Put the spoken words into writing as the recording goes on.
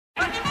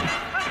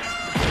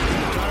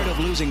of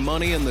losing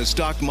money in the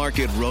stock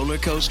market roller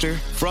coaster?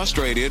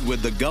 Frustrated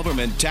with the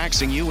government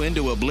taxing you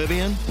into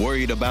oblivion?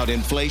 Worried about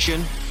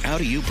inflation? How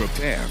do you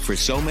prepare for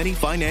so many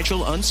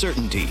financial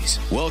uncertainties?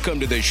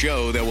 Welcome to the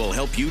show that will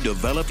help you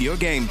develop your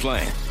game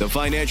plan. The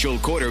Financial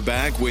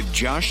Quarterback with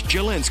Josh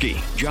Jelinski.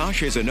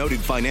 Josh is a noted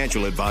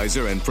financial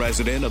advisor and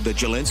president of the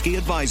Jelinski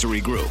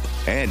Advisory Group,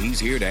 and he's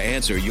here to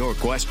answer your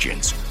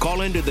questions.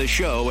 Call into the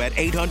show at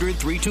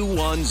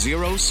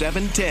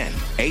 800-321-0710.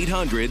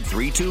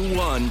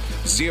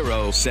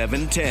 800-321-0710.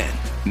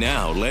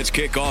 Now, let's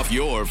kick off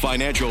your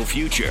financial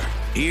future.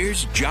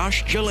 Here's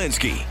Josh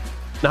Jelinski.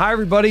 Hi,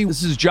 everybody.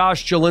 This is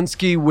Josh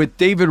Jelinski with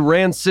David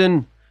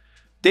Ranson.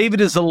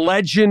 David is a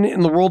legend in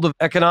the world of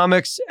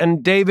economics.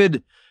 And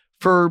David,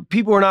 for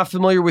people who are not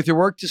familiar with your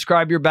work,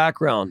 describe your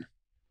background.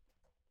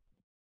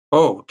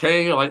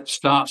 Okay, well, it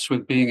starts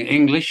with being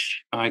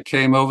English. I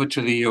came over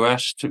to the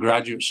US to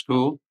graduate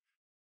school,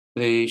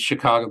 the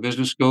Chicago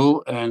Business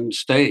School, and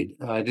stayed.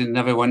 I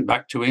never went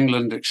back to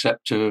England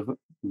except to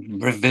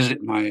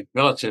revisit my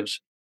relatives.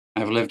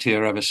 I've lived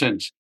here ever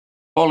since.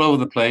 All over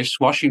the place,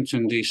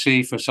 Washington,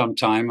 D.C. for some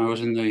time. I was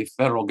in the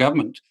federal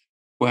government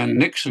when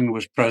Nixon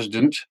was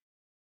president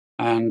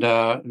and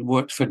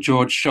worked for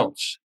George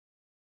Shultz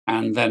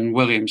and then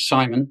William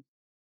Simon.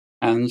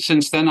 And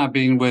since then, I've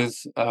been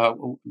with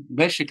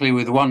basically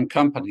with one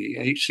company.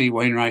 H.C.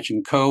 Wainwright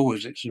 & Co.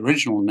 was its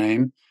original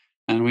name,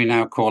 and we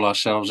now call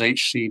ourselves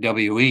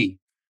HCWE.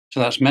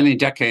 So that's many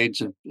decades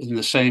in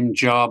the same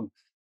job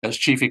as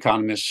chief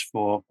economist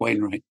for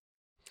Wainwright.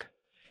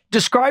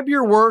 Describe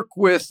your work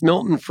with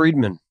Milton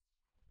Friedman.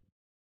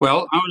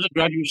 Well, I was a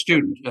graduate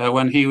student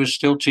when he was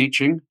still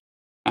teaching,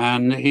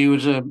 and he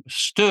was a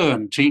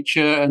stern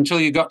teacher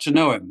until you got to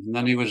know him. And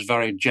then he was a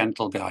very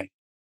gentle guy.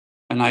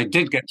 And I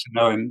did get to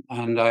know him,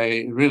 and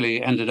I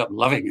really ended up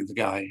loving the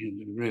guy.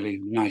 He's a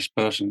really nice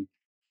person.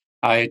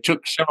 I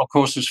took several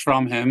courses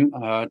from him,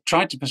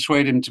 tried to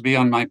persuade him to be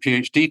on my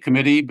PhD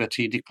committee, but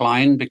he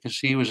declined because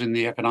he was in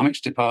the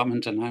economics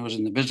department and I was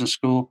in the business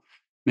school.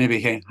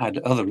 Maybe he had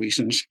other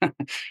reasons.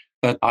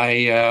 But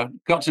I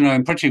got to know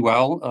him pretty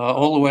well,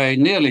 all the way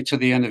nearly to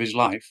the end of his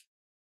life,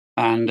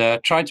 and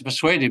tried to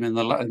persuade him in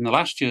the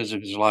last years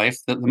of his life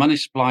that the money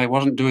supply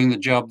wasn't doing the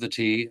job that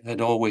he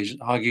had always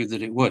argued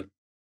that it would.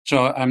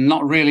 So I'm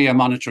not really a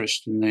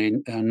monetarist in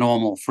the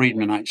normal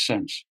Friedmanite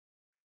sense.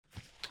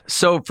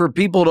 So for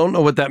people who don't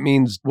know what that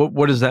means,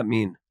 what does that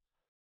mean?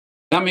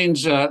 That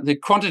means the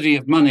quantity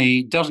of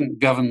money doesn't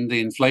govern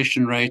the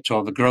inflation rate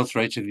or the growth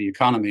rate of the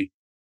economy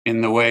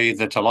in the way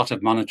that a lot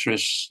of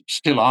monetarists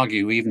still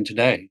argue even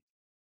today.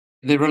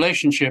 The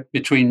relationship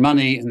between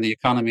money and the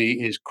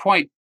economy is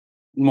quite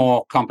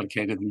more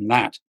complicated than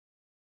that.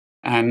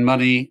 And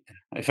money,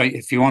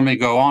 if you want me to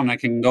go on, I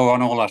can go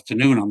on all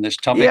afternoon on this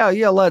topic.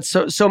 Yeah, let's.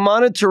 So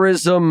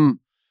monetarism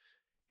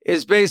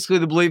is basically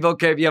the belief,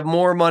 okay, if you have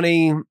more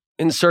money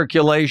in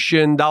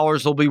circulation,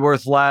 dollars will be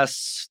worth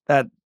less.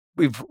 That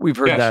we've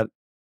heard that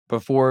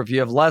before. If you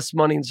have less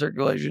money in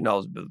circulation,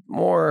 dollars will be worth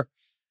more.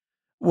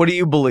 What do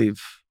you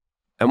believe?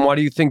 And why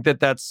do you think that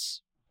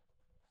that's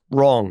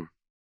wrong?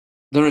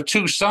 There are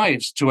two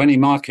sides to any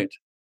market.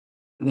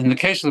 In the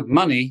case of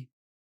money,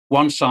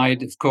 one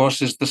side, of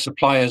course, is the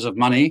suppliers of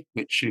money,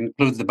 which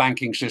include the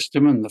banking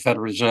system and the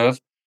Federal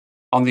Reserve.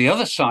 On the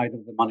other side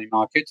of the money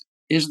market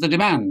is the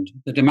demand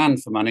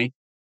for money,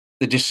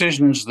 the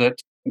decisions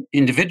that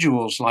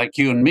individuals like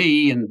you and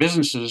me and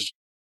businesses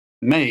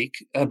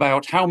make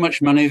about how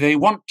much money they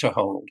want to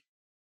hold.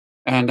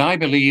 And I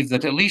believe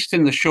that at least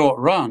in the short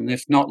run,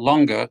 if not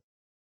longer,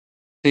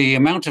 the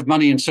amount of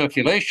money in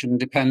circulation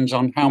depends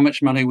on how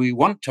much money we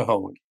want to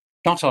hold,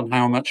 not on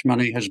how much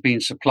money has been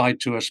supplied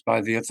to us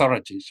by the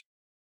authorities.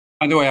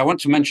 By the way, I want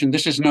to mention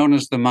this is known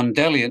as the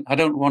Mundelean. I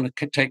don't want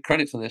to take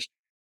credit for this.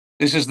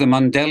 This is the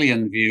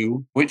Mundelean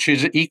view, which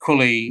is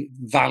equally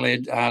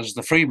valid as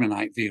the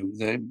Friedmanite view.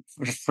 The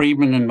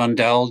Friedman and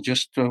Mundell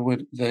just were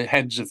the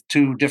heads of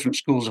two different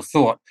schools of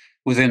thought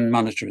within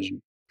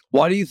monetarism.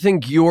 Why do you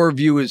think your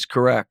view is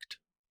correct?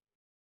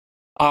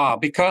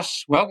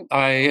 Because, well,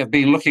 I have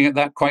been looking at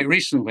that quite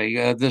recently.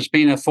 There's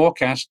been a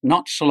forecast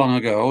not so long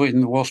ago in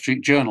the Wall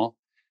Street Journal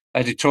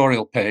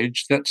editorial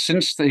page that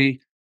since the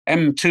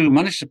M2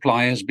 money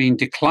supply has been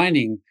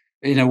declining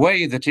in a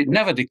way that it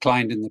never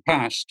declined in the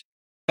past,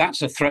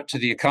 that's a threat to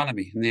the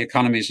economy, and the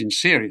economy is in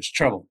serious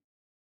trouble.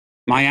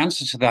 My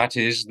answer to that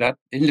is that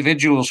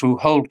individuals who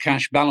hold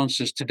cash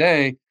balances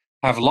today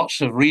have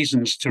lots of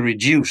reasons to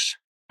reduce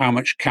how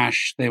much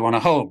cash they want to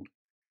hold.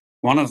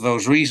 One of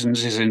those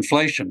reasons is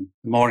inflation.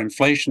 The more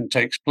inflation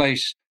takes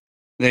place,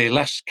 the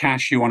less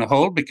cash you want to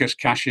hold because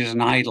cash is an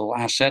idle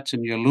asset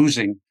and you're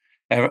losing.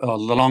 The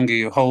longer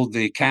you hold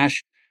the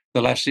cash,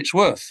 the less it's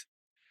worth.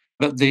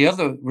 But the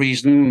other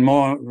reason,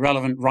 more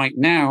relevant right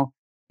now,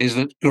 is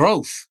that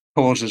growth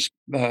causes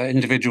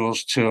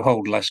individuals to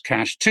hold less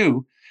cash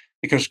too,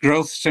 because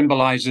growth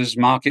symbolizes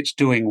markets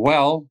doing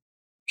well,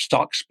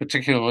 stocks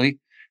particularly.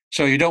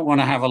 So you don't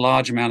want to have a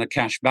large amount of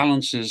cash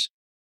balances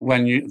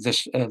when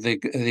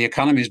the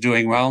economy is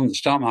doing well and the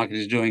stock market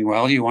is doing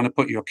well. You want to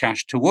put your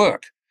cash to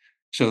work.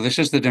 So this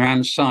is the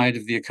demand side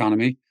of the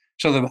economy.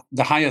 So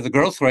the higher the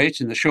growth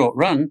rate in the short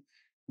run,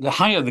 the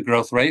higher the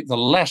growth rate, the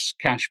less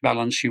cash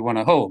balance you want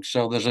to hold.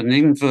 So there's an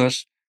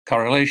inverse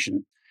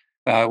correlation,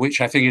 which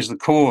I think is the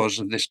cause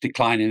of this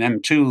decline in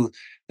M2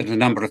 that a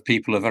number of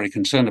people are very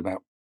concerned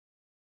about.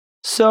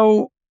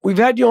 So we've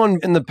had you on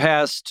in the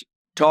past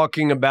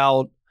talking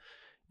about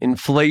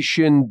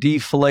inflation,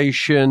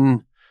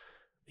 deflation.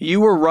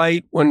 You were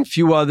right when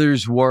few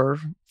others were.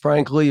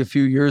 Frankly, a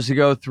few years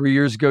ago, 3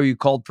 years ago, you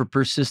called for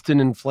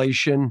persistent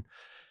inflation.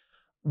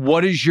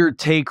 What is your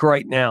take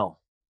right now?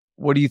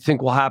 What do you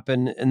think will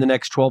happen in the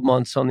next 12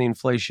 months on the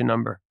inflation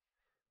number?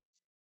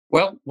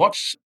 Well,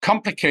 what's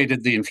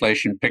complicated the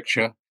inflation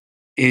picture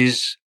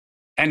is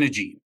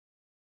energy.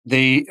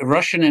 The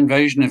Russian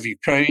invasion of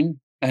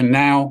Ukraine, and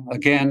now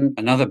again,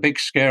 another big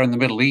scare in the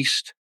Middle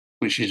East,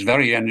 which is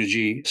very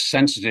energy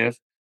sensitive.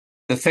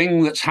 The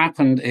thing that's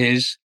happened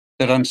is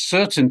that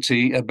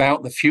uncertainty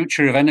about the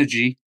future of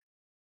energy,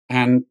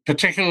 and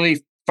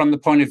particularly from the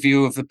point of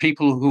view of the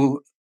people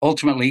who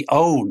ultimately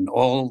own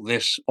all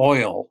this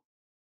oil,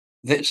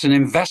 it's an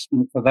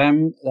investment for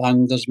them,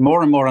 and there's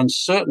more and more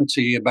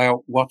uncertainty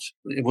about what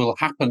will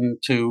happen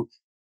to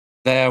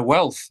their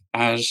wealth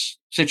as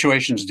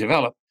situations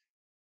develop.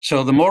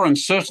 So the more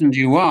uncertain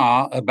you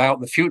are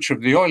about the future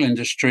of the oil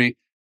industry,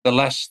 the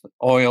less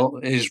oil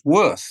is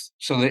worth.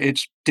 So that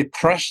it's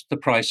depressed the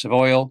price of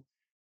oil,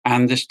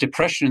 and this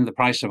depression in the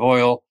price of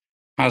oil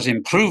has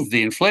improved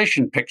the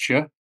inflation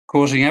picture,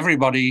 causing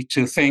everybody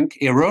to think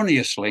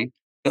erroneously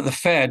that the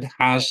Fed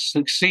has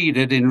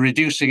succeeded in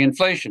reducing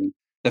inflation.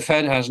 The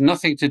Fed has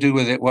nothing to do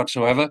with it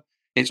whatsoever.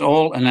 It's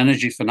all an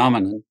energy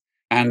phenomenon.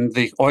 And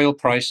the oil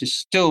price is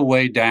still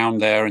way down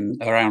there in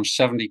around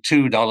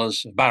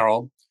 $72 a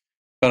barrel.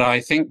 But I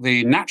think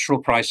the natural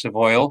price of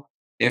oil,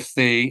 if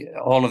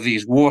all of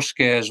these war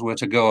scares were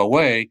to go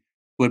away,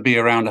 would be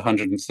around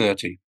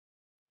 130.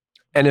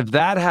 And if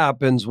that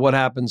happens, what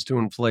happens to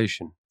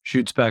inflation?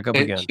 Shoots back up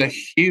again. It's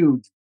a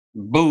huge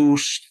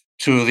boost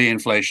to the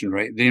inflation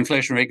rate. The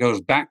inflation rate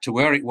goes back to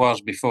where it was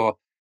before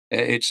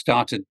it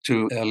started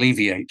to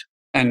alleviate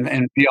and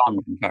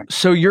beyond, in fact.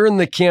 So you're in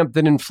the camp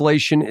that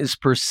inflation is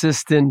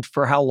persistent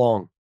for how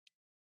long?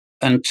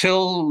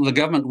 Until the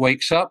government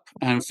wakes up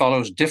and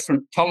follows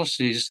different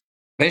policies,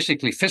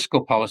 basically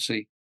fiscal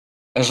policy.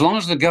 As long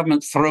as the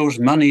government throws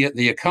money at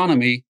the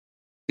economy,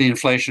 the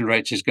inflation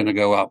rate is going to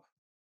go up.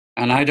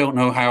 And I don't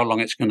know how long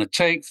it's going to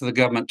take for the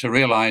government to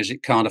realize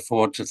it can't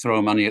afford to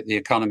throw money at the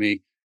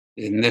economy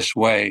in this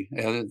way.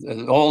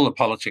 All the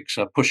politics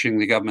are pushing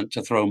the government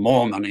to throw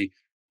more money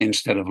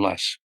instead of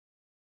less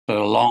for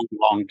a long,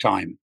 long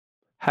time.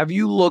 Have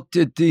you looked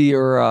at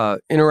or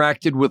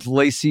interacted with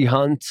Lacey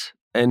Hunt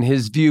and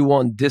his view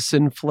on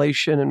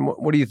disinflation? And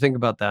what do you think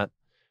about that?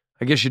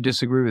 I guess you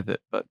disagree with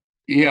it, but.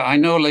 Yeah, I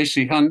know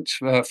Lacey Hunt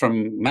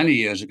from many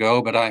years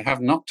ago, but I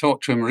have not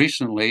talked to him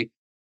recently.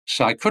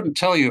 So I couldn't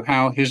tell you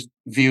how his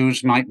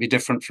views might be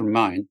different from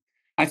mine.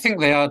 I think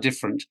they are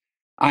different.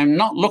 I'm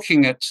not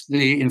looking at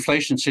the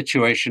inflation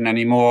situation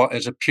anymore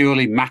as a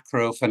purely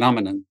macro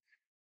phenomenon.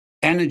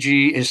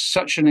 Energy is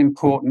such an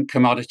important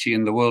commodity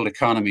in the world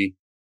economy,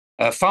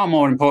 far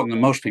more important than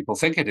most people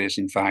think it is,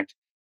 in fact,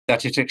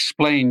 that it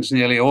explains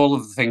nearly all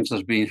of the things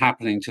that's been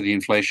happening to the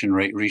inflation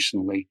rate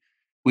recently.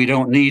 We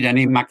don't need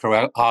any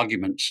macro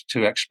arguments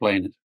to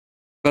explain it.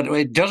 But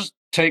it does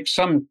take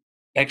some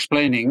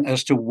explaining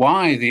as to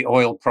why the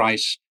oil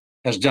price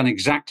has done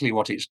exactly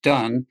what it's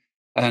done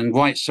and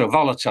why it's so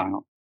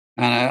volatile.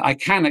 And I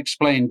can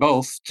explain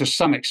both to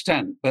some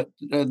extent, but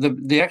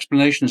the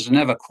explanations are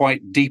never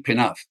quite deep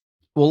enough.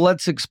 Well,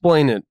 let's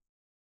explain it.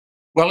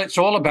 Well, it's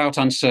all about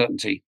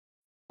uncertainty.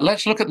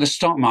 Let's look at the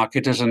stock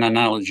market as an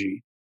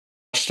analogy.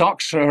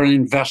 Stocks are an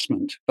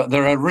investment, but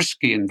they're a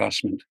risky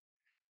investment.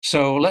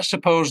 So let's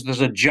suppose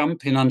there's a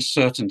jump in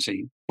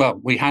uncertainty. Well,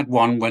 we had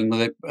one when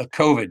the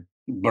COVID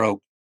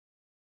broke.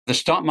 The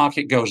stock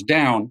market goes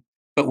down,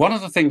 but one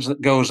of the things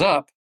that goes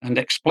up and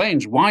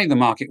explains why the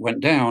market went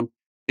down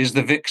is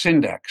the VIX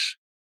index.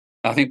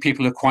 I think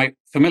people are quite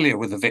familiar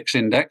with the VIX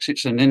index.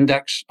 It's an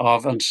index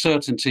of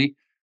uncertainty,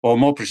 or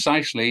more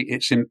precisely,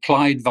 it's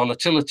implied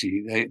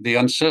volatility, the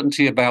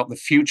uncertainty about the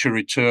future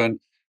return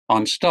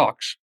on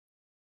stocks.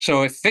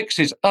 So if VIX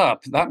is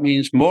up, that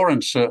means more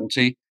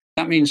uncertainty.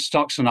 That means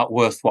stocks are not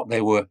worth what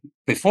they were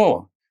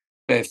before.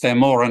 But if they're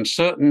more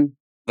uncertain,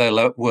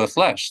 they're worth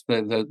less.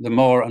 The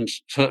more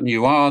uncertain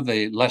you are,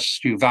 the less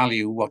you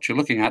value what you're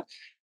looking at.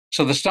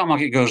 So the stock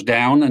market goes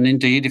down. And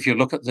indeed, if you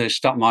look at the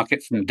stock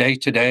market from day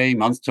to day,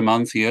 month to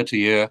month, year to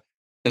year,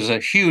 there's a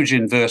huge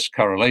inverse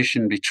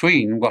correlation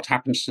between what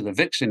happens to the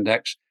VIX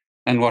index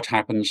and what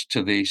happens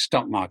to the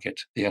stock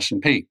market, the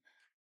S&P.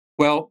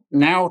 Well,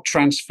 now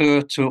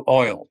transfer to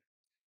oil.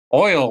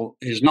 Oil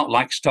is not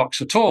like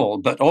stocks at all,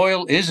 but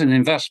oil is an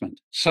investment.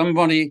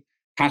 Somebody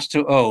has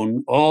to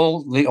own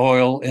all the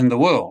oil in the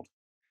world.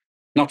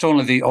 Not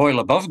only the oil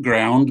above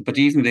ground, but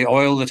even the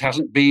oil that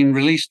hasn't been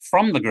released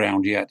from the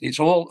ground yet. It's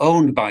all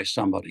owned by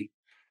somebody.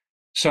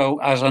 So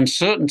as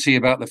uncertainty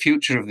about the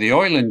future of the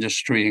oil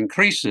industry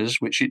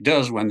increases, which it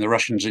does when the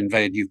Russians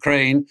invade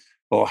Ukraine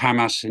or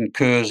Hamas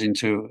incurs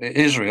into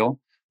Israel,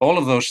 All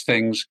of those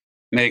things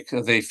make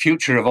the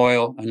future of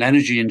oil and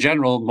energy in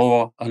general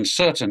more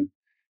uncertain.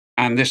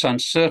 And this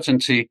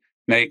uncertainty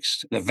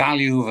makes the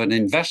value of an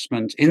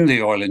investment in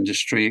the oil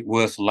industry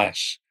worth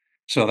less.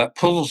 So that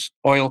pulls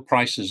oil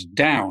prices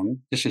down.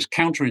 This is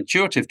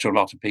counterintuitive to a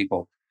lot of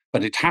people,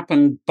 but it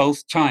happened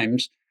both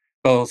times,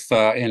 both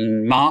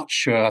in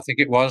March, I think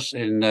it was,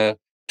 in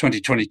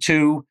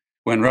 2022,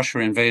 when Russia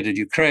invaded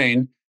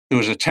Ukraine. There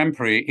was a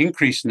temporary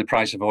increase in the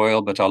price of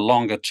oil, but a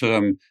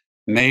longer-term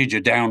major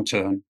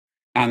downturn.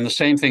 And the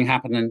same thing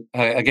happened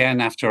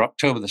again after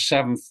October the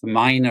 7th, a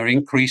minor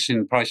increase in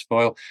the price of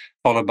oil,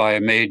 followed by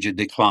a major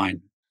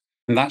decline.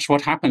 And that's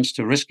what happens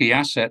to risky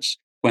assets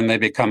when they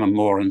become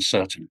more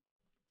uncertain.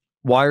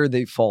 Why are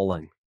they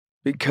falling?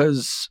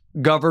 Because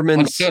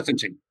governments...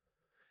 Uncertainty.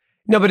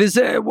 No, but is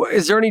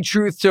there any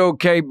truth to,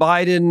 okay,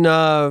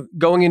 Biden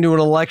going into an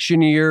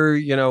election year,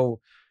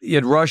 you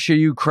had Russia,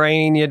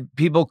 Ukraine, you had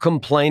people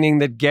complaining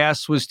that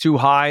gas was too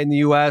high in the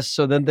U.S.,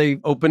 so then they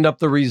opened up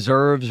the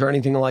reserves or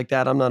anything like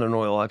that? I'm not an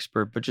oil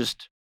expert, but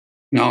just...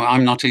 No,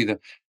 I'm not either.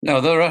 No,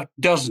 there are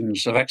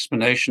dozens of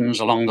explanations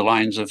along the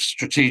lines of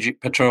strategic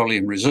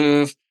petroleum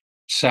reserve,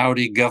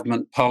 Saudi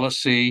government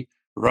policy,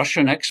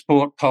 Russian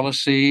export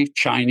policy,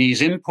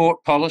 Chinese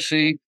import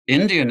policy,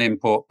 Indian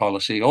import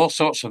policy, all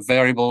sorts of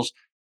variables.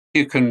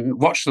 You can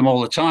watch them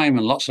all the time,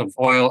 and lots of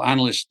oil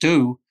analysts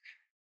do.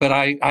 But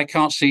I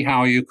can't see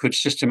how you could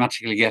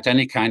systematically get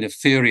any kind of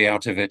theory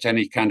out of it,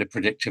 any kind of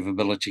predictive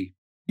ability.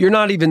 You're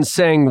not even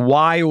saying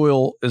why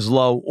oil is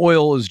low.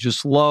 Oil is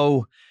just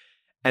low,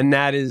 and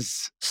that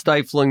is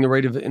stifling the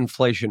rate of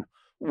inflation.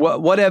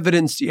 What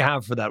evidence do you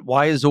have for that?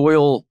 Why is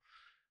oil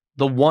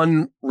the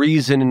one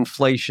reason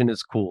inflation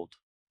is cooled?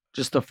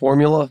 Just a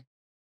formula?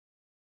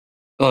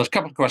 Well, there's a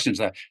couple of questions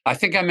there. I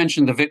think I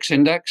mentioned the VIX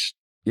index.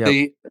 Yep.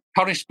 The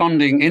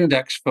corresponding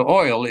index for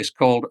oil is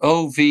called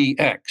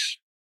OVX.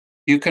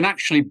 You can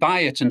actually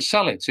buy it and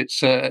sell it.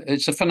 It's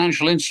a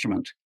financial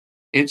instrument.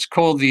 It's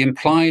called the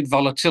implied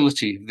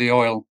volatility of the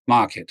oil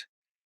market.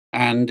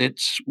 And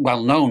it's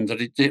well known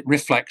that it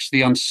reflects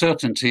the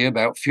uncertainty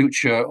about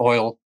future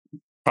oil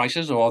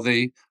prices, or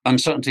the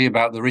uncertainty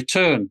about the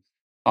return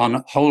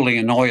on holding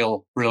an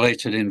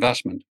oil-related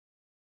investment.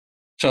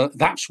 So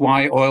that's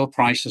why oil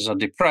prices are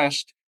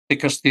depressed,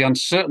 because the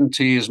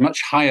uncertainty is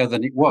much higher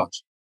than it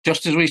was.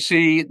 Just as we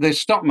see the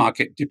stock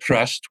market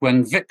depressed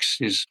when VIX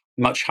is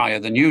much higher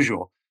than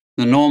usual.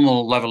 The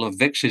normal level of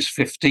VIX is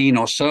 15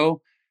 or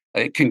so.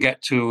 It can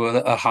get to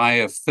a high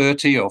of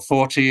 30 or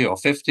 40 or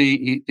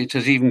 50. It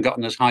has even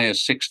gotten as high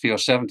as 60 or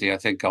 70, I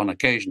think, on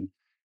occasion.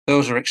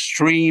 Those are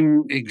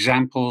extreme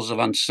examples of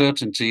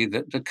uncertainty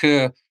that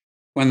occur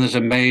when there's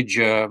a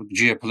major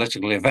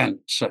geopolitical event,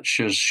 such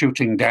as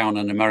shooting down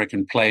an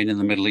American plane in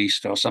the Middle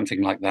East or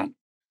something like that.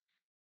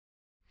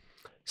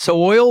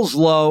 So oil's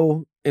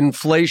low,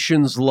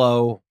 inflation's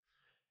low.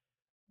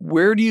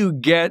 Where do you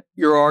get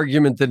your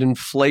argument that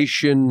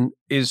inflation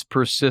is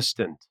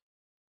persistent?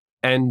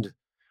 And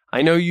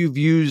I know you've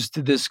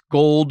used this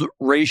gold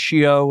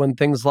ratio and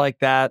things like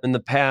that in the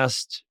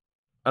past.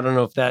 I don't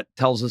know if that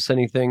tells us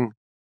anything.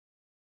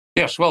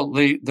 Yes, well,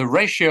 the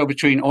ratio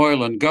between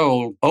oil and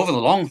gold over the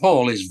long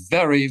haul is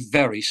very,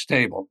 very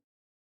stable.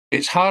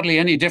 It's hardly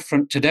any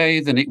different today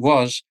than it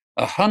was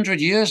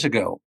 100 years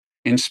ago,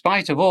 in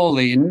spite of all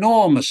the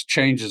enormous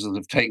changes that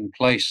have taken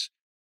place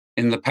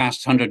in the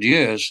past 100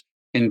 years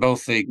in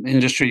both the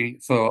industry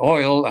for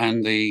oil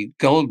and the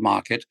gold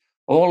market.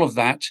 All of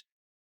that,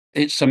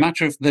 it's a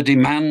matter of the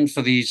demand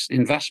for these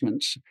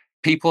investments.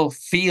 People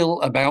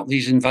feel about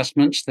these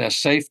investments, their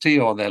safety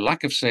or their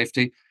lack of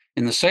safety,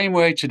 in the same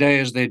way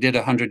today as they did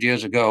 100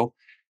 years ago.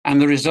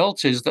 And the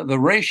result is that the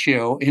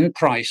ratio in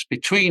price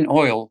between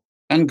oil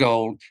and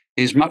gold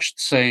is much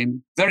the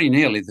same, very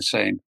nearly the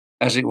same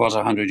as it was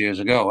 100 years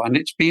ago. And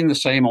it's been the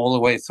same all the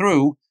way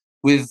through,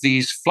 with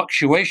these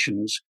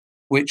fluctuations,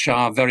 which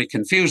are very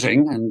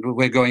confusing. And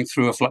we're going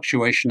through a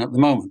fluctuation at the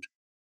moment.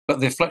 But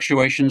the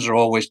fluctuations are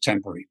always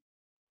temporary.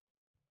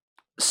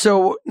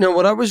 So, no,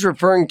 what I was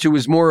referring to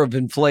is more of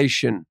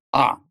inflation.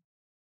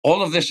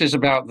 All of this is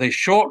about the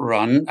short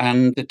run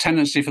and the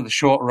tendency for the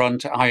short run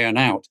to iron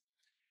out.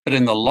 But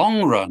in the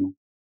long run,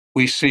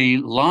 we see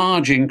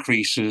large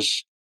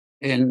increases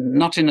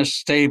not in a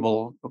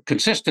stable,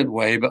 consistent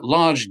way, but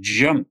large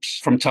jumps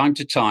from time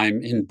to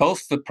time in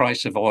both the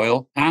price of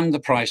oil and the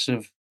price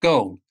of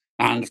gold.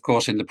 And of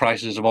course, in the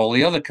prices of all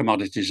the other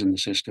commodities in the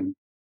system.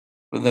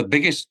 But the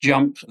biggest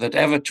jump that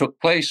ever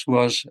took place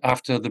was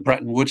after the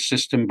Bretton Woods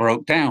system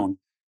broke down.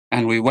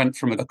 And we went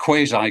from a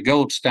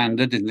quasi-gold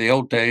standard in the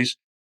old days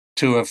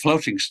to a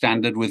floating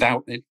standard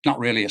without it, not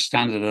really a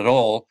standard at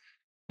all.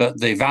 But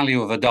the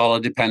value of a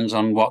dollar depends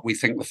on what we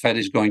think the Fed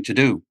is going to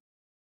do,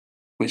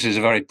 which is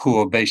a very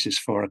poor basis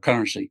for a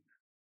currency.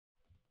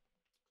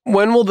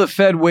 When will the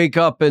Fed wake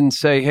up and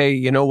say, hey,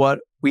 you know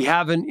what? We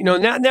haven't,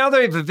 now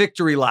they have a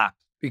victory lap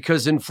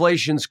because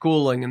inflation's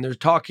cooling and they're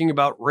talking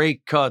about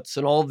rate cuts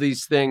and all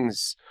these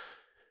things.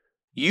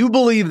 You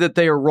believe that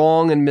they are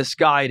wrong and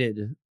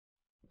misguided,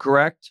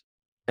 correct?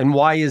 And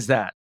why is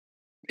that?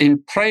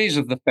 In praise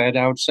of the Fed,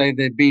 I would say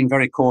they've been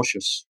very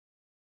cautious.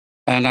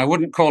 And I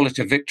wouldn't call it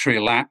a victory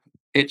lap.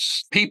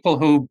 It's people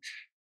who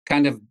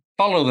kind of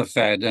follow the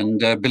Fed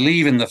and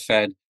believe in the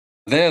Fed.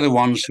 They're the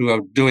ones who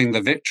are doing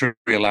the victory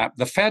lap.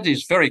 The Fed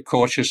is very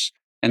cautious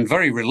and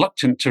very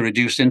reluctant to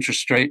reduce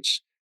interest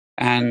rates,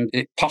 and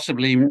it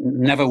possibly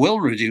never will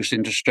reduce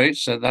interest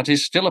rates. So that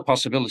is still a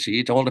possibility.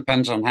 It all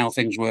depends on how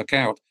things work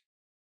out.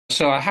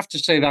 So I have to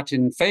say that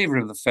in favor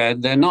of the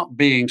Fed, they're not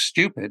being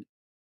stupid,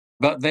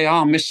 but they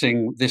are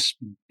missing this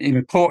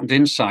important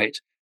insight.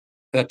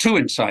 Two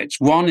insights.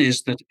 One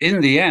is that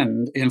in the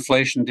end,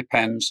 inflation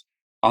depends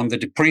on the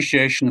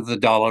depreciation of the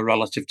dollar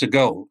relative to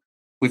gold.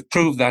 We've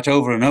proved that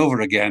over and over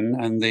again,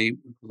 and the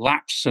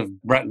lapse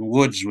of Bretton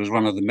Woods was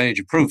one of the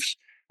major proofs.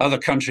 Other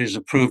countries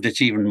have proved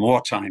it even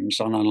more times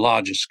on a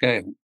larger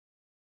scale.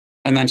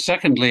 And then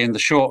secondly, in the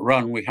short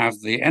run, we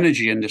have the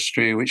energy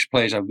industry, which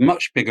plays a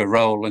much bigger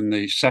role in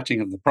the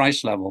setting of the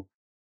price level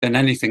than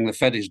anything the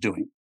Fed is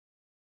doing.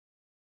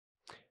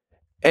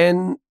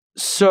 And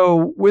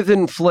so with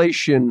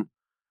inflation,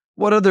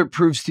 what other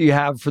proofs do you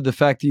have for the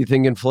fact that you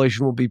think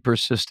inflation will be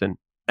persistent?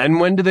 And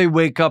when do they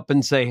wake up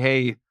and say,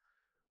 hey,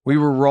 we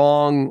were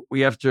wrong,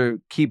 we have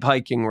to keep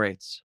hiking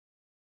rates?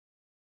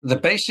 The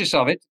basis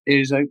of it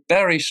is a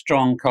very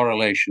strong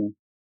correlation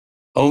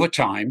over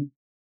time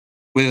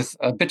with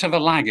a bit of a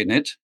lag in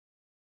it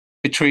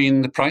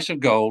between the price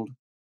of gold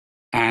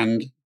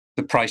and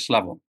the price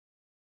level.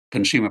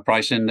 Consumer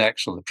price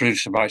index or the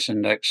producer price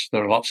index,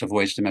 there are lots of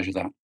ways to measure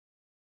that.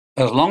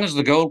 As long as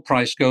the gold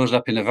price goes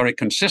up in a very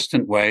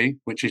consistent way,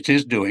 which it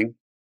is doing,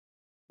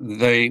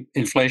 the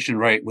inflation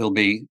rate will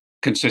be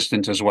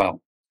consistent as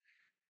well.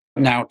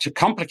 Now, to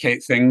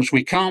complicate things,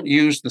 we can't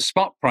use the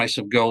spot price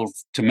of gold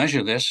to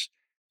measure this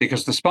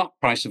because the spot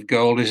price of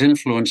gold is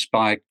influenced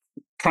by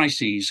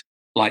crises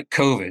like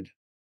COVID.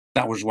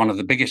 That was one of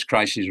the biggest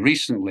crises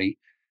recently.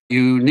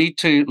 You need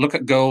to look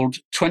at gold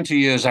 20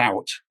 years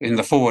out in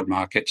the forward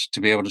markets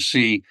to be able to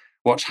see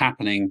what's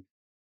happening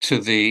to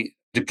the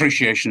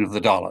depreciation of the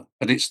dollar.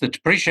 But it's the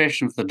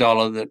depreciation of the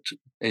dollar that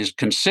is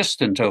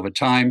consistent over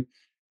time,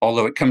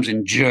 although it comes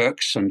in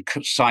jerks and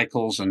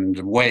cycles and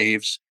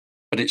waves,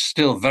 but it's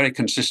still very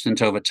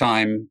consistent over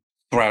time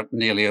throughout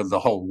nearly the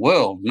whole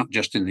world, not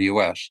just in the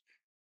US.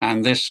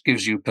 And this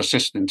gives you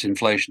persistent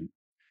inflation.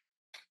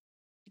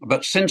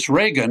 But since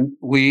Reagan,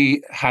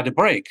 we had a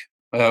break.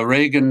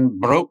 Reagan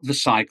broke the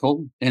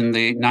cycle in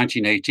the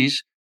 1980s.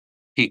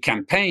 He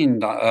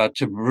campaigned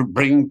to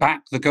bring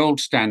back the gold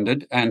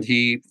standard, and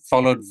he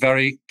followed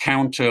very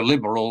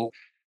counter-liberal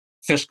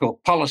fiscal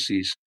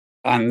policies.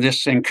 And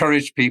this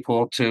encouraged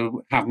people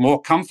to have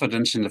more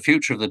confidence in the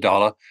future of the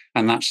dollar,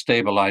 and that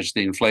stabilized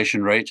the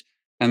inflation rate.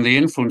 And the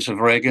influence of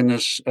Reagan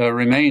has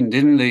remained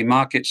in the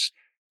markets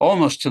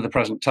almost to the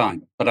present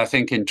time. But I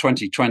think in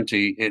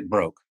 2020, it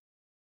broke.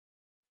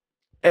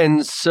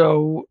 And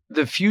so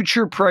the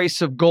future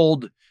price of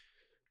gold,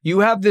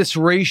 you have this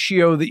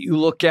ratio that you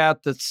look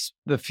at that's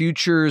the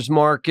futures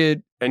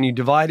market, and you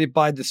divide it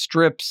by the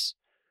strips.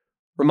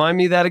 Remind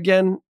me that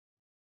again?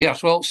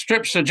 Yes, well,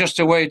 strips are just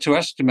a way to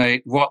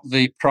estimate what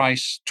the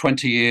price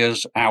 20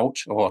 years out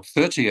or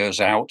 30 years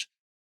out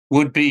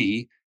would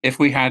be if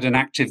we had an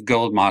active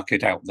gold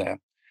market out there.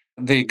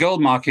 The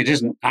gold market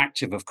isn't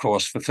active, of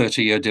course, for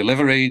 30-year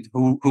delivery.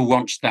 Who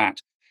wants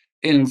that?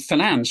 In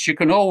finance, you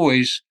can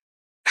always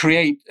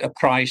create a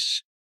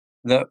price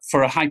that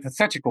for a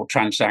hypothetical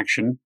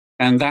transaction,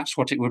 and that's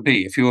what it would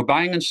be. If you were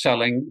buying and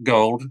selling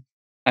gold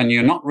and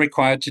you're not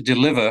required to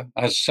deliver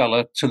as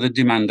seller to the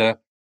demander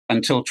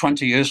until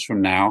 20 years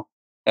from now,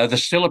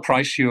 there's still a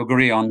price you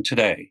agree on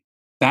today.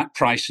 That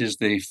price is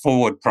the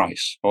forward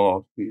price,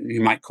 or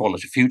you might call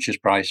it a futures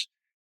price.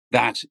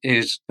 That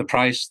is the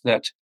price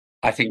that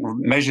I think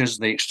measures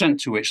the extent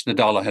to which the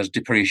dollar has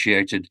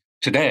depreciated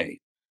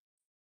today.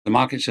 The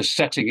markets are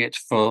setting it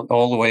for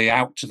all the way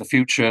out to the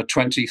future,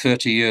 20,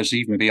 30 years,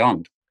 even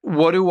beyond.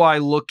 What do I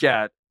look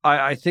at?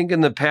 I think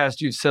in the past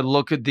you've said,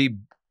 look at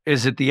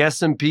is it the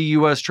S&P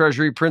U.S.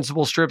 Treasury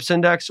Principal Strips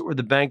Index or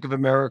the Bank of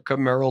America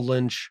Merrill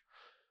Lynch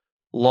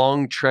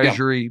Long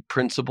Treasury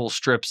Principal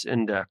Strips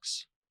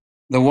Index?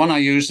 The one I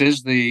use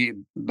is the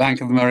Bank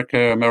of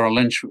America Merrill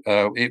Lynch.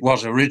 It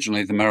was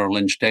originally the Merrill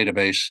Lynch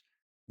database.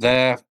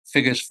 Their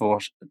figures for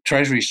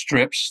Treasury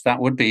strips, that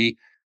would be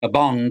a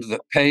bond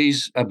that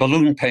pays a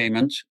balloon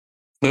payment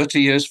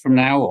 30 years from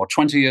now or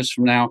 20 years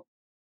from now,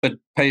 but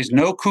pays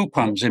no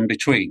coupons in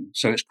between.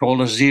 So it's called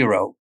a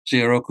zero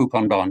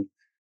coupon bond.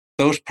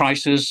 Those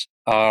prices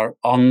are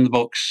on the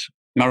books.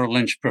 Merrill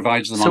Lynch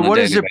provides them on a daily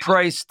basis. So what is it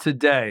priced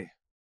today?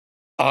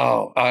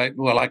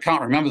 I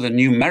can't remember the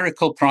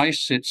numerical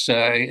price. It's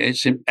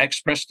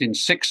expressed in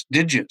 6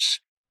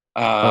 digits.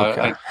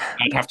 Okay.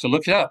 I'd have to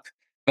look it up.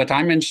 But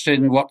I'm interested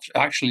in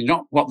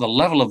not what the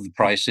level of the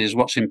price is.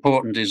 What's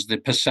important is the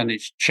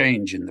percentage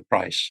change in the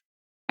price.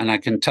 And I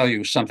can tell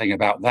you something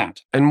about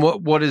that. And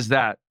what is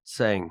that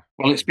saying?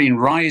 Well, it's been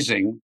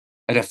rising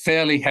at a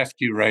fairly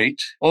hefty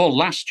rate all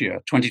last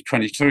year,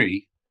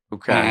 2023.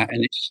 Okay.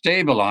 And it's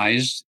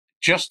stabilized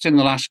just in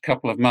the last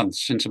couple of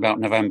months, since about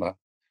November.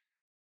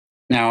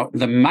 Now,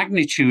 the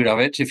magnitude of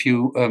it, if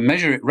you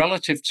measure it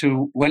relative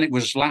to when it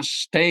was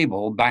last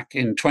stable back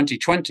in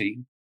 2020,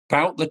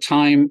 about the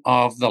time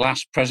of the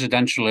last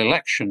presidential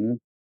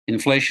election,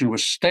 inflation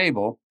was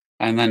stable.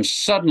 And then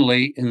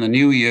suddenly in the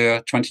new year,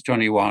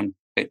 2021,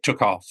 it took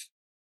off.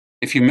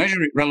 If you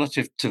measure it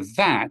relative to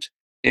that,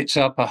 it's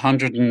up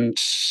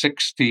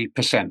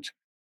 160%.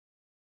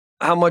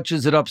 How much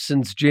is it up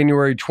since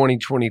January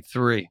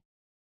 2023?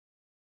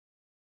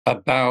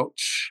 About,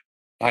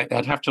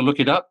 I'd have to look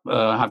it up.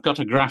 I've got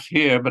a graph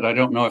here, but I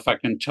don't know if I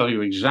can tell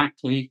you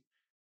exactly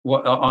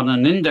what. On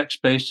an index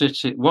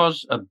basis, it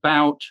was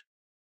about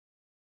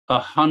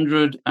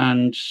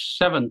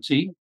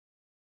 170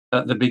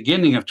 at the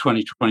beginning of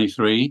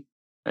 2023.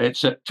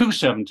 It's at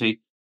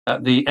 270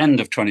 at the end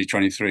of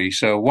 2023.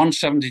 So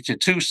 170 to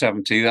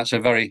 270, that's a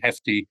very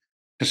hefty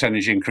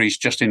percentage increase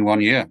just in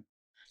 1 year.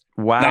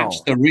 Wow.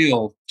 That's the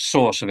real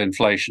source of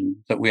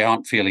inflation that we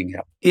aren't feeling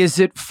yet. Is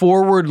it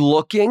forward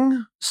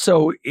looking?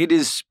 So it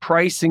is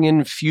pricing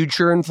in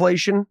future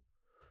inflation?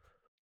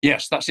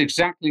 Yes, that's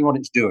exactly what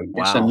it's doing.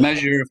 Wow. It's a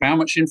measure of how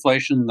much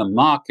inflation the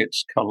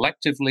markets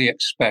collectively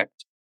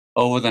expect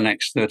over the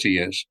next 30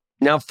 years.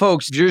 Now,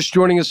 folks, just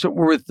joining us,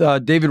 we're with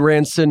David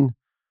Ranson.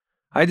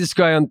 I had this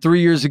guy on 4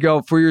 years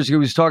ago. He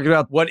was talking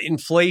about what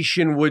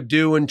inflation would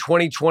do in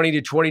 2020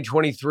 to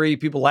 2023.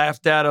 People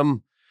laughed at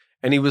him,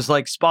 and he was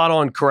like spot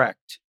on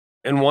correct.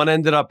 And what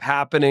ended up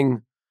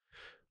happening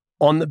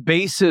on the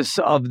basis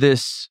of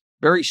this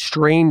very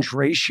strange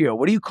ratio.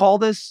 What do you call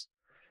this?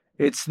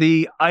 It's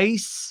the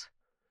ICE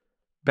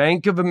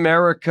Bank of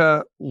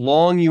America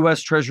long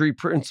U.S. Treasury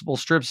Principal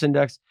Strips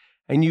Index,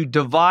 and you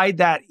divide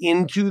that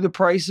into the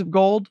price of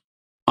gold?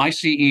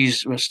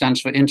 ICE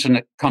stands for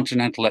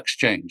Intercontinental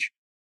Exchange.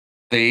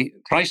 The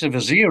price of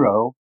a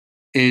zero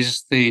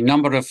is the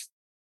number of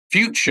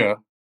future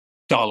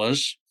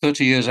dollars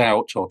 30 years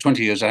out or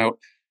 20 years out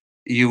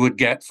you would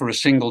get for a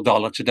single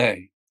dollar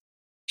today.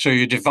 So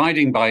you're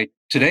dividing by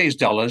today's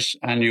dollars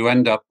and you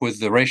end up with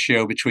the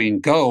ratio between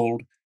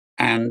gold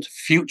and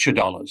future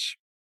dollars.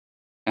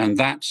 And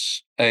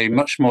that's a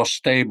much more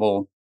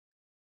stable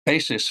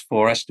basis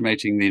for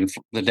estimating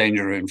the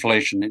danger of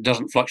inflation. It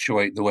doesn't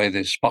fluctuate the way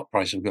the spot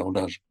price of gold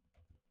does.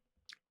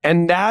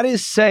 And that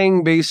is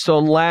saying, based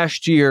on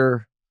last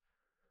year,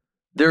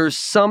 there's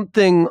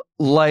something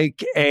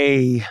like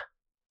a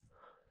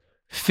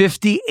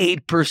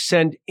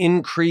 58%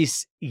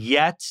 increase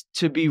yet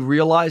to be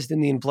realized in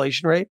the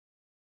inflation rate?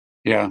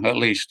 Yeah, at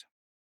least.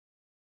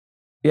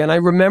 Yeah, and I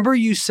remember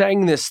you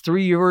saying this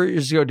 3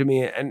 years ago to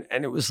me, and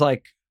it was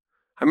like,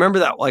 I remember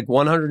that like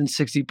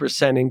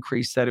 160%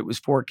 increase that it was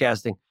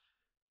forecasting.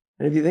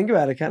 And if you think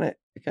about it, it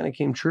kind of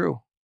came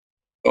true.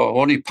 Oh,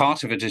 only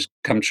part of it has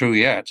come true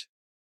yet.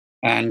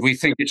 And we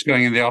think it's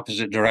going in the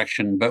opposite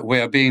direction, but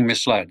we're being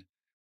misled.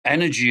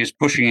 Energy is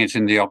pushing it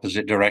in the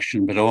opposite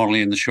direction, but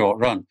only in the short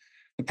run.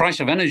 The price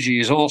of energy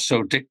is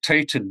also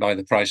dictated by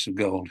the price of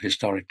gold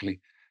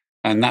historically,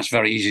 and that's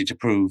very easy to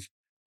prove.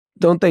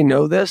 Don't they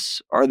know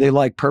this? Are they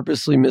like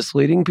purposely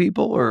misleading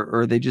people, or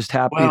are they just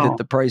happy that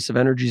the price of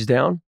energy is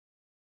down?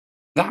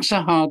 That's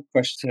a hard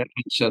question to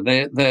answer.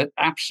 They're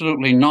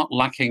absolutely not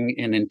lacking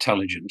in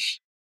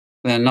intelligence.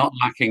 They're not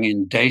lacking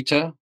in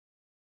data.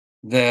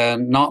 They're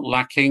not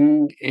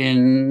lacking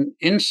in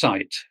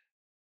insight,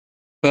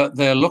 but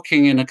they're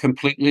looking in a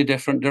completely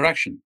different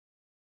direction.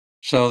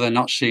 So they're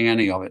not seeing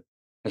any of it,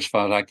 as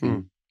far as I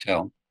can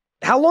tell.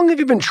 How long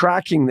have you been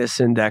tracking this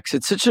index?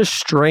 It's such a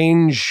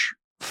strange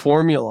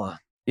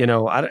formula.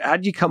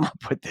 How'd you come up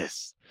with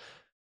this?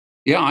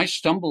 Yeah, I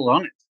stumbled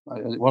on it.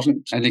 It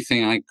wasn't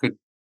anything I could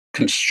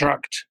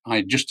construct.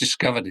 I just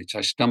discovered it.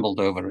 I stumbled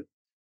over it.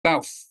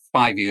 About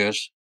 5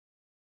 years.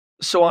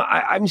 So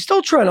I'm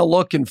still trying to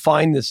look and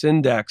find this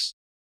index.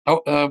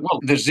 Well,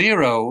 the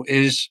zero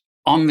is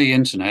on the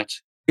internet.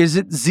 Is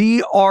it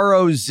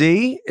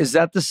ZROZ? Is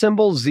that the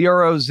symbol,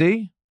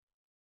 ZROZ?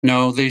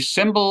 No, the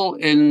symbol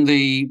in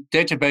the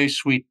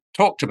database we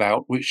talked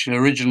about, which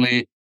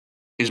originally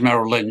is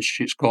Merrill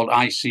Lynch, it's called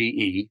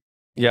ICE.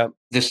 Yeah.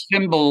 The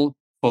symbol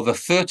for the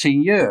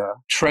 30-year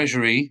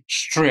Treasury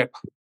strip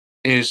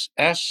is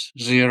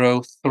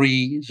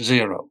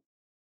S030.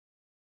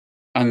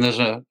 And there's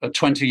a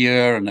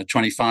 20-year and a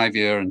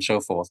 25-year and so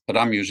forth, but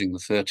I'm using the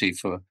 30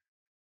 for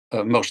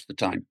most of the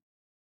time.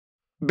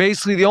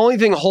 Basically, the only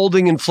thing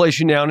holding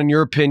inflation down, in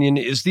your opinion,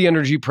 is the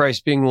energy price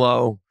being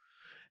low.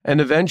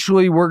 And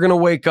eventually we're going to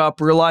wake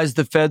up, realize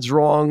the Fed's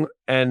wrong.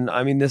 And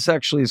I mean, this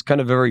actually is kind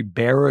of a very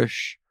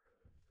bearish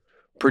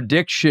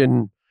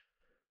prediction.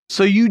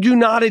 So you do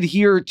not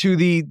adhere to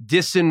the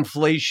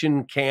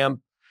disinflation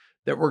camp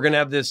that we're going to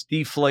have this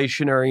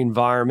deflationary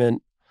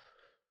environment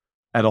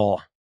at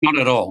all? Not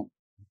at all.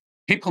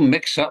 People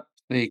mix up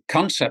the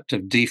concept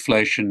of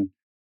deflation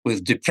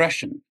with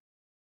depression,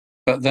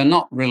 but they're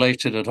not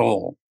related at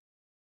all.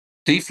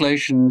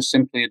 Deflation is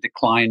simply a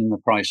decline in the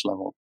price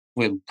level.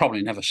 We'll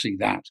probably never see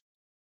that.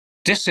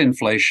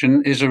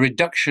 Disinflation is a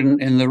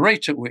reduction in the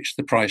rate at which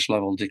the price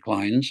level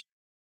declines.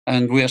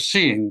 And we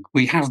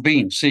have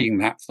been seeing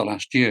that for the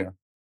last year.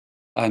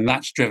 And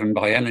that's driven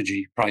by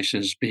energy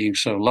prices being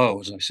so low,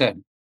 as I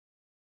said.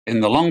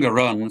 In the longer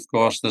run, of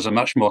course, there's a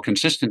much more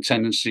consistent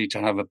tendency to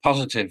have a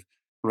positive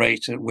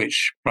rate at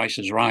which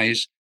prices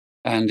rise.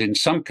 And in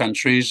some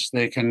countries,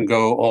 they can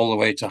go all the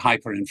way to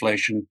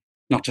hyperinflation,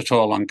 not at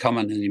all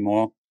uncommon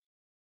anymore.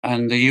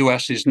 And the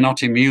US is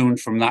not immune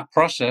from that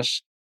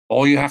process.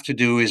 All you have to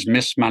do is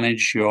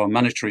mismanage your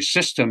monetary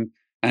system,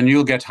 and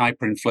you'll get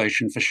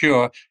hyperinflation for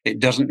sure. It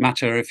doesn't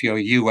matter if you're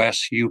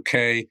US,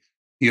 UK,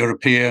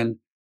 European,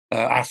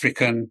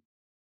 African,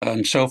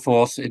 and so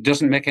forth. It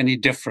doesn't make any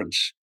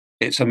difference.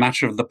 It's a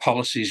matter of the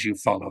policies you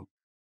follow.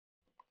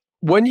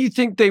 When do you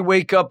think they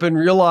wake up and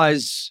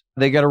realize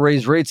they got to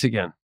raise rates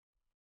again?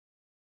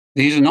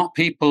 These are not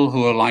people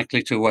who are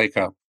likely to wake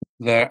up.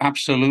 They're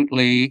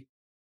absolutely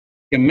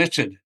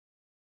committed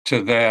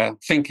to their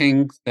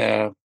thinking.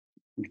 Their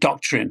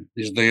doctrine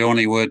is the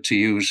only word to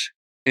use.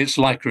 It's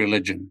like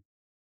religion.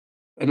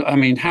 I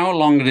mean, how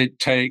long did it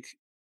take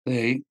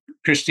the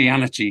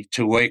Christianity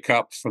to wake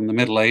up from the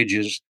Middle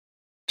Ages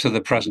to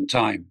the present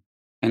time?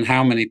 And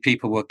how many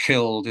people were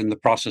killed in the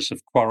process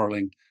of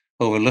quarreling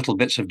over little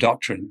bits of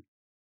doctrine?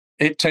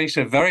 It takes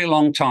a very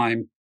long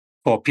time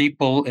for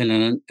people in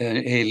an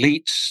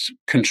elite's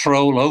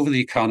control over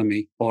the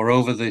economy or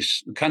over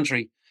this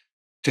country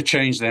to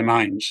change their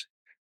minds.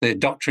 The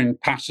doctrine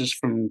passes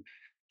from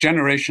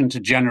generation to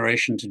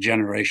generation to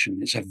generation.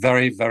 It's a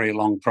very, very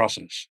long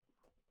process.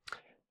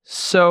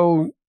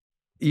 So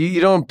you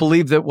don't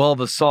believe that we'll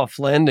have a soft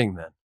landing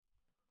then?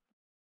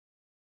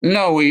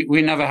 No,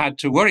 we never had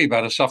to worry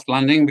about a soft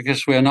landing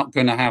because we're not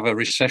going to have a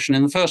recession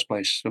in the first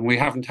place. And we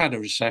haven't had a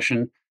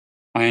recession.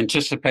 I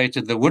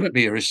anticipated there wouldn't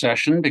be a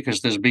recession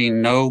because there's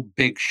been no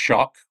big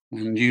shock,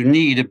 and you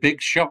need a big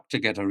shock to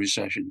get a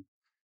recession.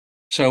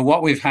 So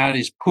what we've had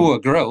is poor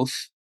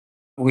growth.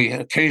 We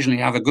occasionally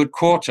have a good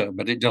quarter,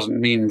 but it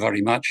doesn't mean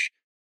very much.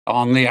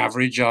 On the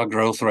average, our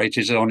growth rate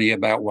is only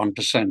about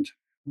 1%.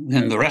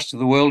 In the rest of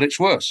the world, it's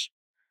worse.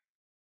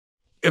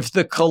 If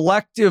the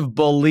collective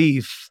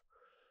belief,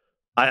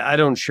 I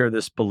don't share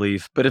this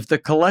belief, but if the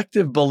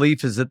collective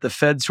belief is that the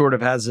Fed sort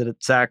of has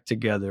its act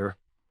together,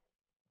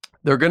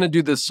 they're going to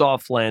do this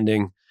soft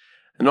landing,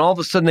 and all of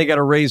a sudden they got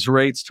to raise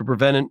rates to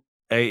prevent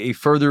a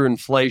further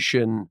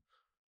inflation,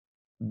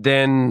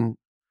 then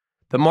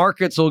the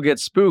markets will get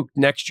spooked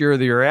next year or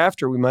the year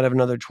after. We might have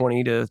another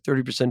 20 to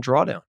 30%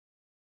 drawdown.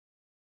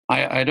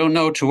 I don't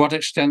know to what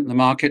extent the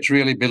markets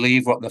really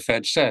believe what the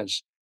Fed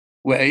says.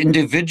 Where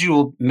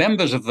individual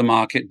members of the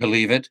market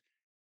believe it,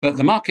 but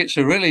the markets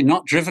are really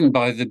not driven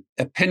by the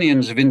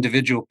opinions of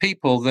individual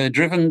people. They're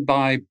driven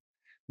by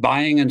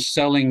buying and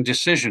selling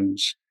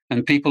decisions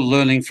and people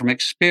learning from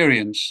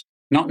experience,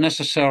 not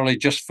necessarily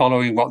just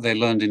following what they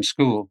learned in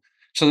school.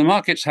 So the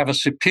markets have a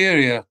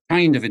superior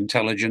kind of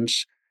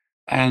intelligence,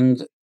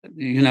 and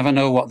you never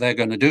know what they're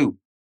going to do.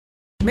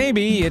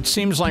 Maybe it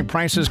seems like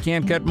prices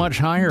can't get much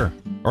higher,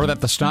 or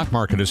that the stock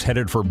market is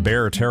headed for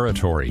bear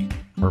territory,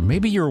 or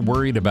maybe you're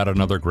worried about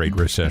another great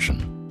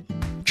recession.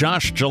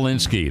 Josh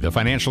Jelinski, the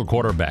financial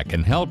quarterback,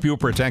 can help you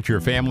protect your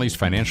family's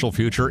financial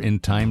future in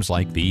times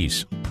like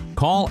these.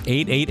 Call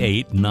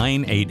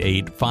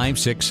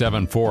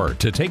 888-988-5674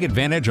 to take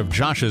advantage of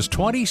Josh's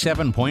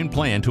 27-point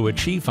plan to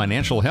achieve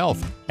financial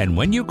health. And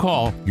when you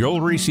call, you'll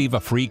receive a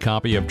free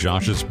copy of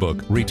Josh's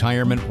book,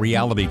 Retirement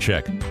Reality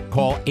Check.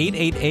 Call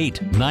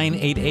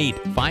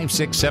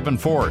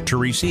 888-988-5674 to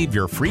receive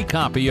your free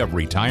copy of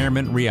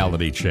Retirement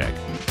Reality Check.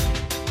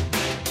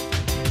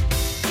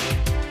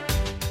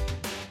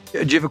 Do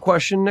you have a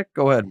question, Nick?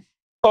 Go ahead.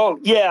 Oh,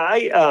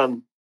 yeah.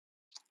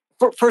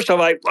 First off,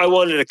 I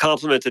wanted to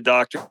compliment the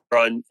doctor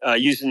on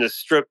using the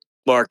strip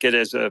market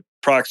as a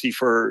proxy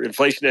for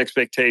inflation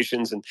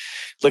expectations and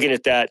looking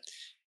at that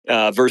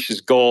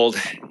versus gold.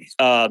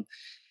 My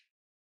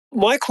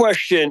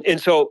question,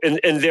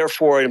 and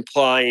therefore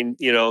implying,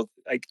 I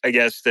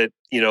guess that,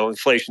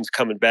 inflation's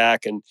coming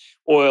back and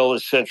oil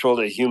is central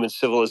to human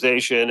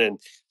civilization and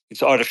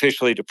it's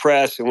artificially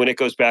depressed. And when it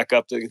goes back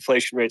up, the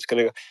inflation rate's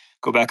going to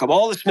go back up.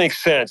 All this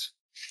makes sense.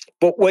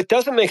 But what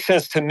doesn't make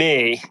sense to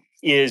me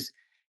is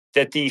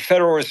that the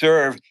Federal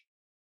Reserve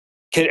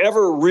can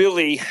ever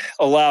really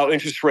allow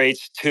interest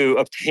rates to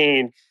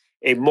obtain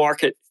a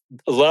market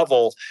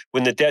level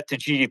when the debt to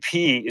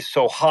GDP is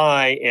so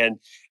high and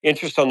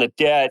interest on the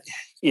debt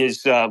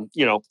is,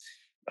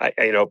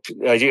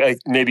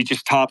 maybe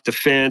just top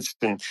defense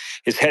and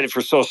is headed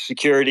for Social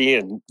Security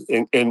and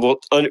will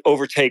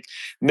overtake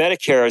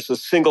Medicare as the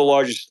single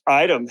largest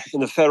item in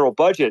the federal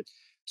budget.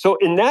 So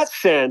in that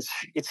sense,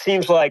 it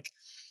seems like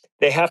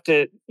they have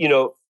to,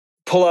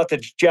 pull out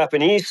the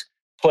Japanese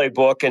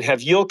playbook and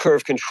have yield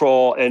curve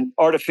control and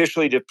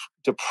artificially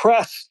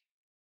depress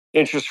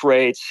interest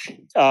rates.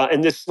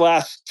 And this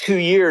last 2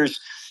 years,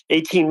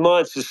 18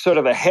 months is sort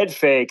of a head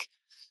fake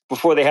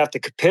before they have to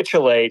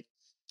capitulate.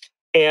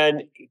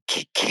 And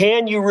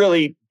can you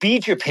really be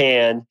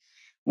Japan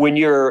when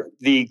you're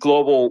the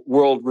global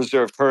world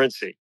reserve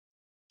currency?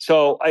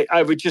 So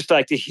I would just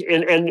like to,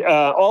 and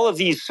all of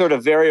these sort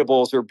of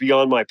variables are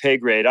beyond my pay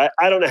grade.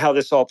 I don't know how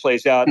this all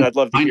plays out, and I'd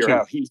love to hear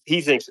how he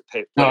thinks it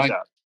plays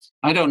out.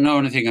 I don't know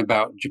anything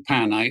about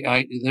Japan.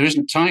 There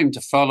isn't time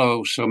to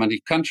follow so many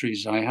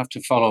countries. I have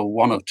to follow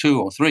one or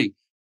two or three.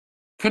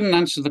 Couldn't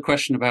answer the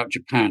question about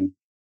Japan.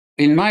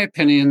 In my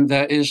opinion,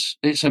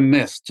 it's a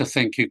myth to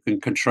think you can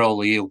control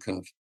the yield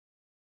curve.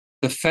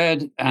 The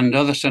Fed and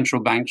other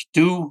central banks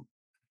do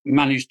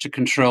manage to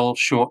control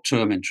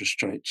short-term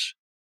interest rates.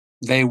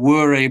 They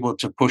were able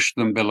to push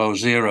them below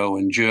zero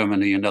in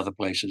Germany and other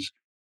places.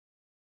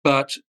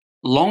 But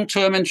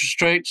long-term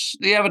interest rates,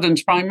 the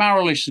evidence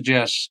primarily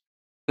suggests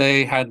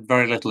they had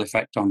very little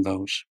effect on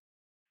those.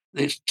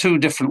 It's two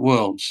different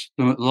worlds.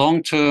 The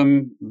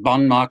long-term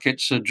bond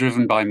markets are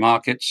driven by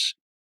markets.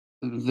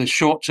 The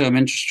short-term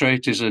interest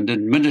rate is an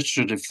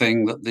administrative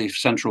thing that the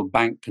central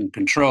bank can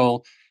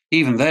control.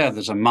 Even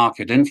there's a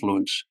market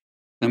influence.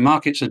 The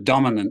markets are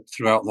dominant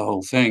throughout the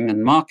whole thing,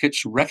 and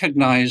markets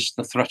recognize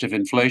the threat of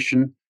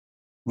inflation,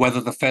 whether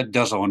the Fed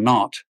does or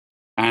not,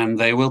 and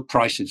they will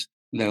price it.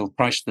 They'll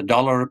price the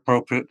dollar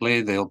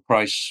appropriately. They'll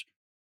price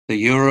the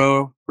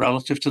euro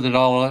relative to the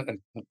dollar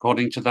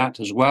according to that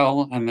as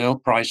well, and they'll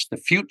price the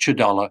future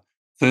dollar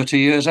 30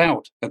 years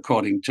out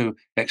according to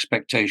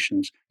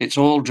expectations. It's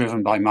all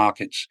driven by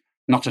markets,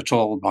 not at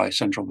all by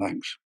central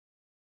banks.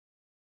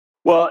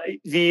 Well,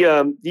 the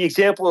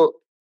example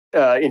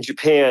in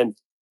Japan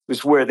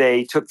was where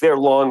they took their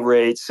long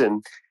rates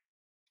and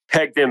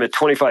pegged them at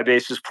 25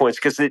 basis points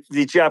because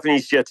the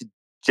Japanese jet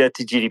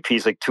to GDP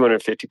is like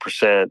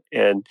 250%,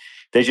 and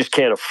they just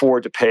can't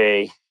afford to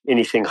pay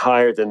anything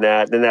higher than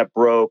that. Then that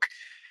broke,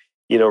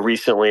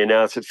 recently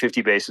announced at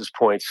 50 basis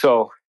points.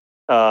 So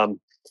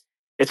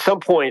at some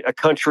point, a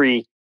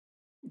country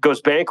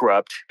goes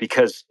bankrupt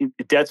because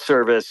debt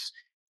service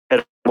at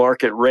a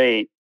market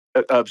rate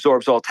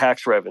absorbs all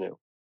tax revenue.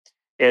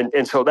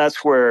 And so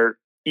that's where,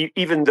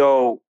 even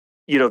though,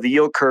 the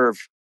yield curve,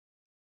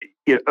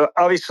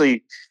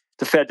 obviously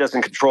the Fed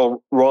doesn't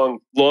control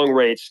long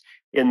rates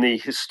in the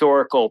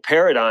historical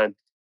paradigm,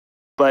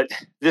 but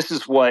this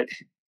is what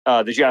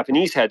the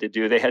Japanese had to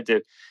do. They had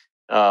to,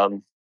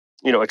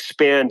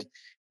 expand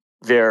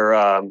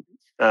their,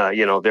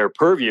 their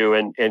purview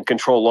and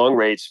control long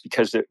rates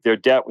because their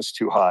debt was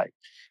too high.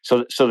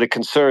 So the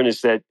concern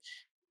is that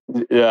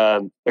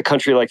a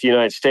country like the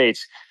United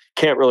States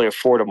can't really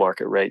afford a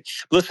market rate.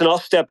 Listen, I'll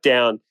step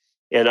down,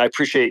 and I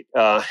appreciate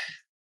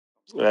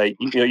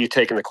you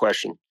taking the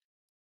question.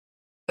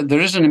 There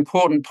is an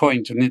important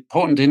point, an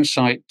important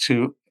insight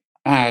to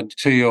add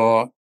to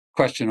your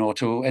question or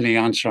to any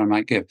answer I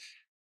might give.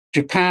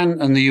 Japan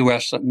and the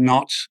US are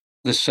not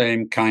the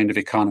same kind of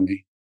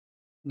economy.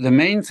 The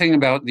main thing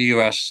about the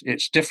US,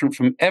 it's different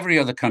from every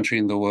other country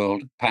in the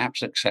world,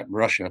 perhaps except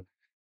Russia.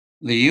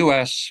 The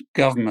US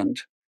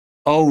government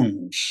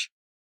owns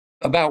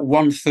about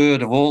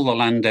 1/3 of all the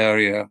land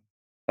area.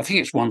 I think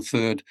it's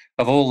 1/3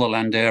 of all the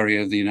land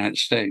area of the United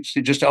States.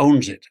 It just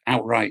owns it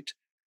outright.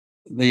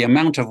 The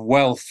amount of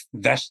wealth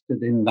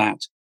vested in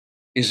that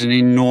is an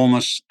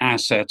enormous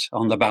asset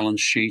on the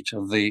balance sheet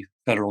of the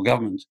federal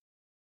government.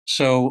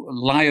 So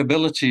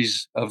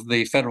liabilities of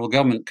the federal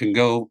government can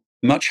go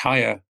much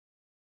higher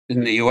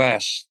in the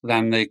US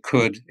than they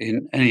could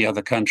in any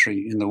other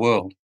country in the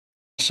world.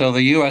 So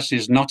the US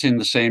is not in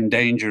the same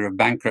danger of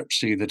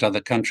bankruptcy that other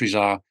countries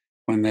are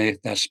when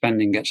their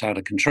spending gets out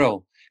of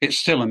control. It's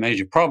still a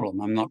major problem.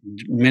 I'm not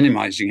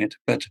minimizing it,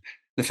 but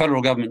the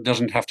federal government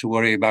doesn't have to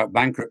worry about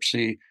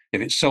bankruptcy. If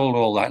it sold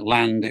all that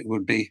land, it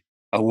would be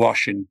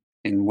awash in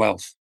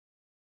wealth.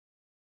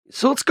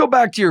 So let's go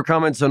back to your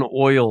comments on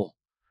oil.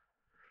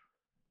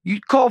 You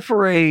call for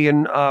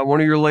one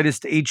of your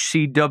latest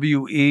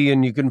HCWE,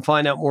 and you can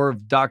find out more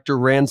of Dr.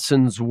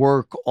 Ranson's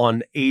work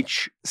on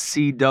hcwe.com.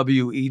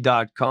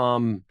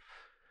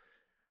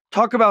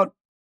 Talk about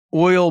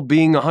oil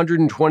being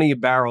 120 a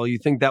barrel. You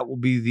think that will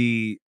be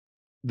the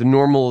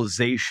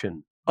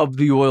normalization of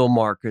the oil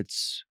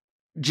markets?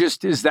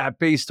 Just is that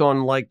based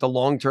on like the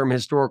long-term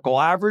historical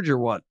average or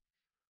what?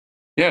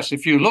 Yes,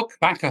 if you look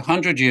back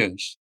 100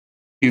 years,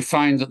 you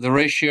find that the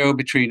ratio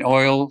between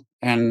oil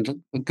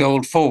and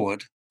gold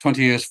forward,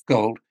 20 years of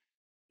gold,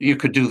 you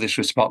could do this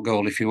with spot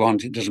gold if you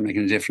want, it doesn't make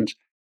any difference.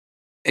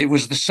 It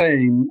was the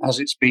same as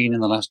it's been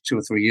in the last 2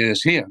 or 3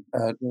 years here.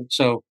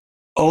 So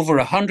over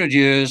 100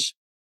 years,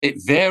 it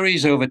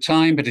varies over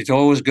time, but it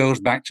always goes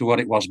back to what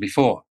it was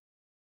before.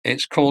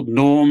 It's called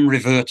norm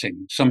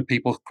reverting. Some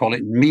people call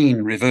it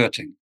mean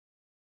reverting.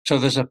 So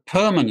there's a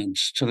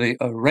permanence to the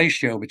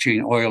ratio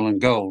between oil and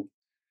gold,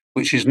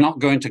 which is not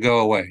going to go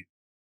away.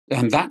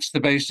 And that's the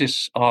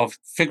basis of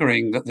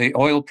figuring that the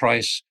oil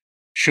price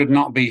should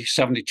not be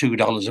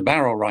 $72 a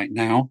barrel right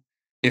now.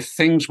 If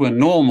things were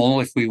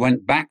normal, if we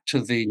went back to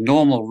the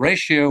normal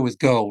ratio with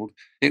gold,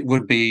 it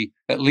would be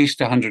at least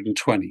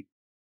 120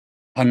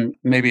 and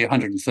maybe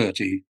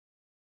 130.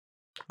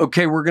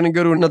 Okay, we're going to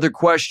go to another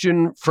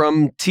question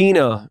from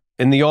Tina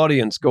in the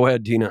audience. Go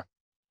ahead, Tina.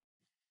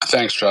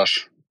 Thanks,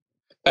 Josh.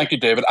 Thank you,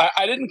 David.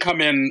 I didn't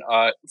come in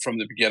from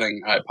the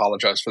beginning. I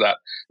apologize for that.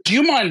 Do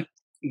you mind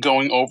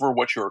going over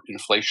what your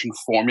inflation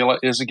formula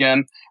is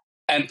again?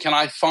 And can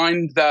I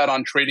find that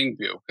on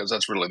TradingView? Because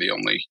that's really the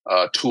only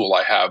tool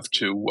I have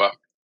to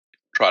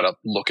try to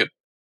look at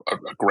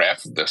a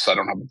graph of this. I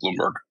don't have a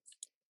Bloomberg.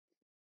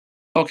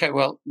 Okay,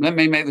 well, let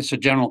me make this a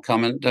general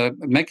comment.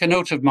 Make a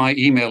note of my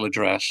email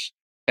address.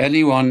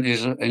 Anyone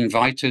is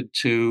invited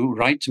to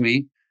write to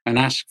me and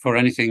ask for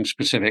anything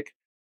specific.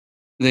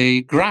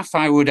 The graph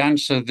I would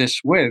answer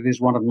this with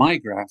is one of my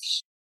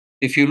graphs.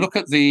 If you look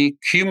at the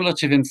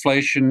cumulative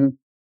inflation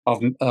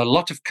of a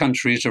lot of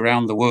countries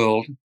around the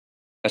world,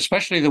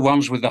 especially the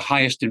ones with the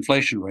highest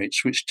inflation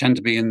rates, which tend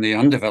to be in the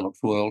undeveloped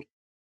world,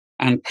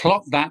 and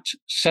plot that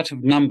set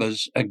of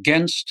numbers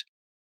against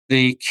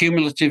the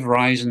cumulative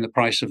rise in the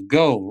price of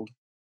gold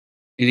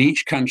in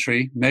each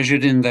country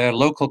measured in their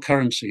local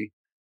currency,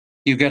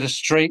 you get a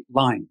straight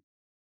line,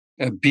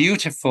 a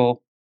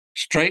beautiful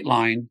straight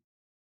line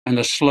and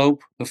a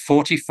slope of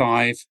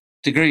 45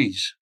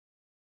 degrees.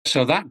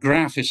 So that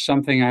graph is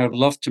something I would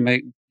love to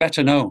make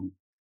better known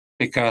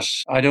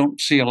because I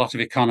don't see a lot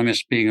of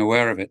economists being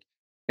aware of it.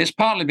 It's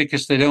partly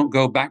because they don't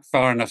go back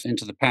far enough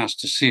into the past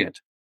to see it.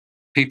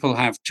 People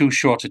have too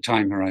short a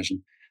time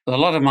horizon. But a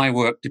lot of my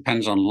work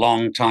depends on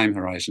long time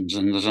horizons,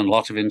 and there's a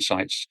lot of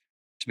insights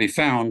to be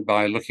found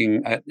by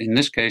looking at, in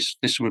this case,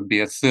 this would be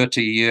a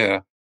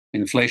 30-year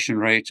inflation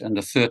rate and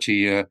a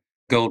 30-year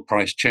gold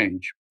price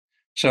change.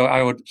 So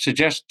I would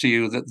suggest to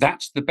you that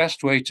that's the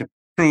best way to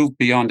prove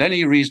beyond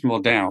any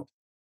reasonable doubt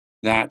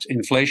that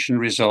inflation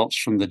results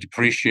from the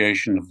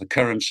depreciation of the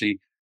currency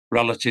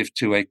relative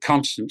to a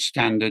constant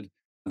standard,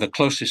 the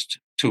closest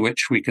to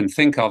which we can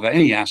think of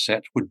any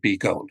asset would be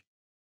gold.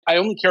 I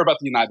only care about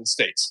the United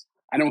States.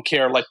 I don't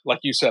care, like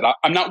you said,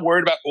 I'm not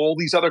worried about all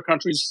these other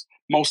countries.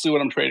 Mostly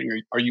what I'm trading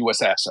are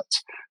U.S.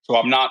 assets. So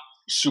I'm not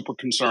super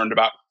concerned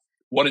about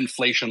what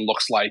inflation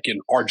looks like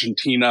in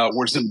Argentina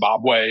or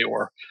Zimbabwe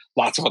or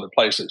lots of other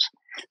places.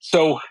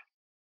 So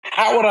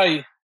how would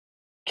I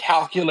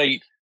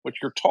calculate what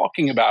you're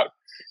talking about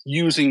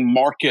using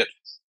market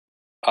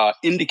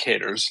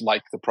indicators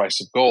like the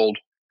price of gold?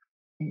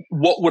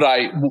 What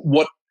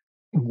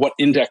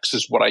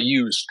indexes would I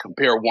use to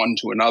compare one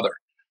to another?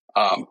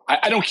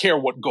 I don't care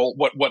what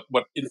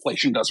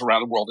inflation does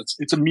around the world.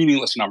 It's a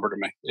meaningless number to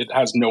me. It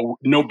has no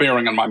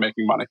bearing on my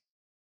making money.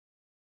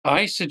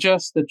 I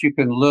suggest that you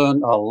can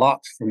learn a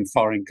lot from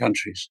foreign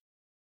countries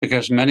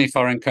because many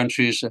foreign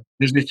countries have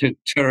visited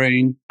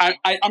terrain.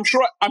 I'm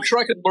sure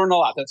I could learn a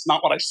lot. That's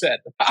not what I said.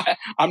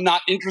 I'm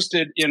not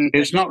interested in.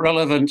 It's not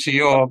relevant to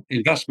your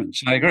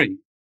investments. I agree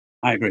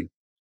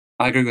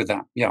with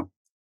that. Yeah.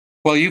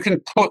 Well, you can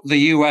put the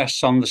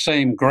US on the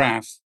same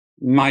graph.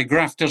 My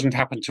graph doesn't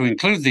happen to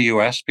include the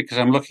US because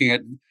I'm looking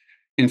at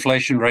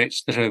inflation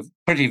rates that are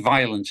pretty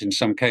violent in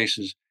some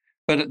cases.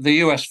 But the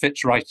US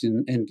fits right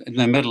in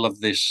the middle of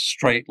this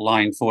straight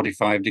line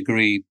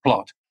 45-degree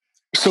plot.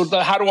 So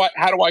how do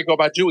I go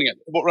about doing it?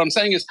 What I'm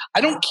saying is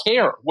I don't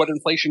care what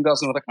inflation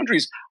does in other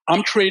countries.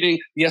 I'm trading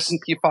the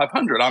S&P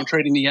 500. I'm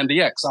trading the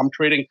NDX. I'm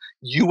trading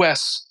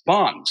US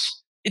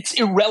bonds. It's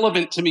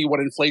irrelevant to me what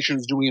inflation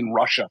is doing in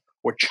Russia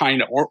or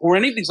China or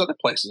any of these other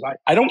places.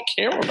 I don't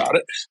care about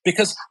it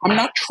because I'm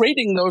not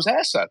trading those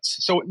assets.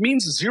 So it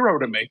means zero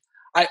to me.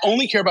 I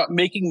only care about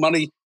making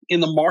money in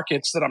the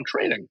markets that I'm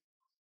trading.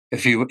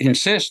 If you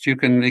insist, you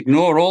can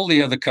ignore all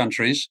the other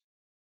countries.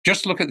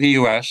 Just look at the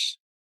US,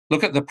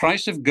 look at the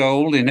price of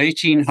gold in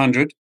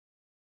 1800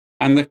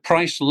 and the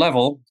price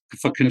level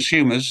for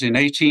consumers in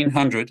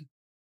 1800.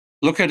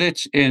 Look at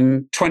it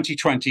in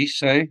 2020,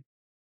 say.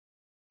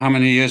 How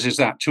many years is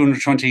that?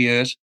 220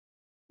 years.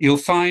 You'll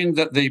find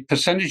that the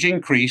percentage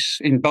increase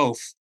in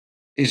both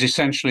is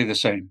essentially the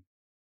same.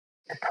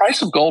 The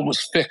price of gold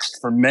was fixed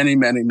for many,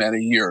 many, many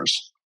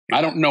years.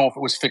 I don't know if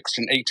it was fixed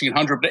in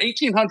 1800, but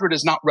 1800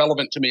 is not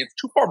relevant to me. It's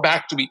too far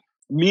back to be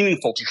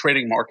meaningful to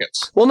trading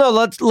markets. Well, no,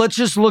 let's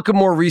just look at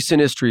more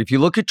recent history. If you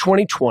look at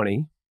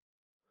 2020,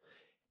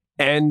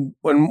 and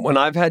when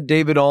I've had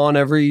David on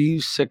every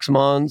 6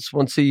 months,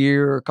 once a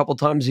year, a couple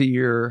times a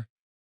year,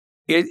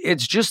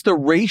 it's just the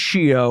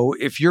ratio.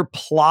 If you're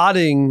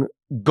plotting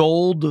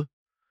gold,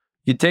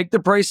 you take the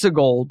price of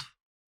gold,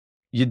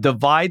 you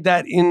divide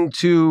that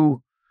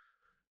into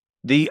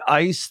the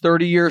ICE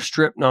 30-year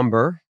strip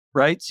number,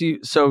 right?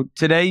 So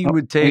today you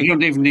would take... You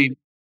don't even need,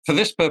 for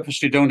this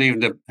purpose, you don't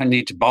even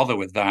need to bother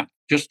with that.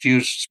 Just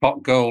use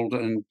spot gold.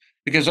 And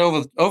because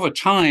over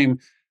time,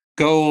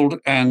 gold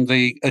and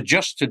the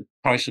adjusted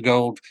price of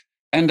gold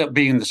end up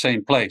being in the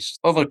same place.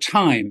 Over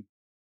time,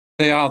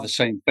 they are the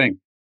same thing.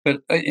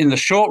 But in the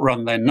short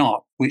run, they're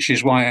not, which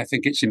is why I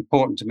think it's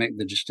important to make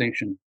the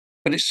distinction.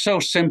 But it's so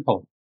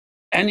simple.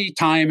 Any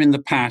time in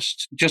the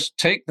past, just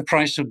take the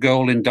price of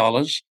gold in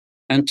dollars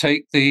and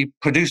take the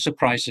producer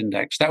price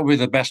index. That would be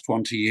the best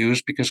one to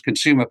use because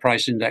consumer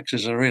price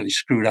indexes are really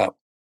screwed up.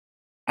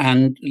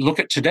 And look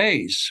at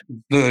today's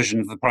version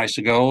of the price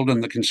of gold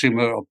and the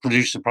consumer or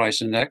producer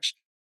price index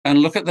and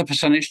look at the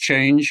percentage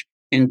change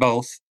in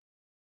both.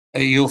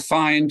 You'll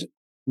find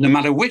no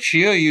matter which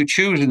year you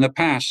choose in the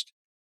past,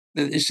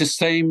 it's the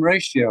same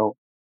ratio.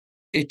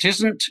 It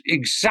isn't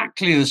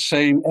exactly the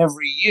same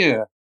every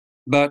year,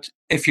 but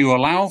if you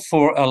allow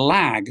for a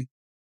lag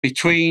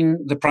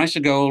between the price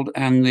of gold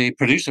and the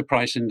producer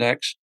price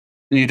index,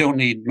 then you don't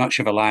need much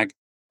of a lag.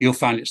 You'll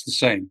find it's the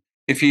same.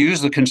 If you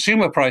use the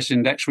consumer price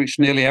index, which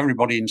nearly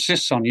everybody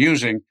insists on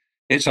using,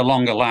 it's a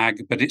longer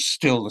lag, but it's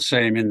still the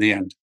same in the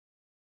end.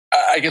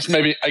 I guess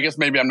maybe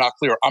I'm not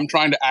clear. I'm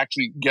trying to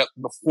actually get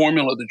the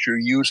formula that you're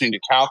using to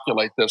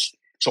calculate this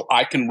so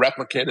I can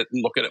replicate it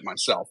and look at it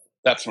myself.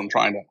 That's what I'm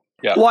trying to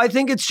get. Well, I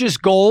think it's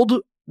just gold,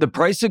 the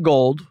price of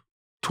gold,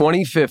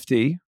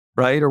 2050,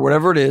 right, or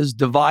whatever it is,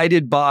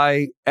 divided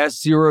by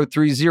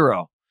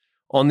S030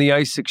 on the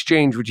ICE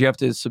exchange, which you have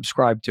to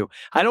subscribe to.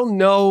 I don't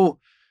know.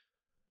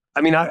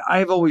 I mean,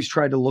 I've always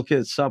tried to look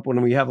this up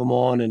when we have them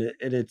on, and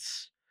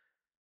it's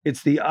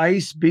the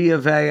ICE B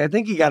of A. I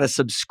think you got to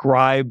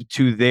subscribe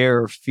to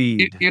their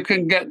feed. You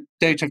can get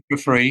data for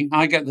free.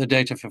 I get the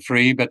data for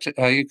free, but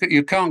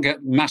you can't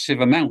get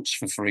massive amounts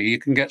for free. You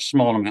can get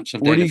small amounts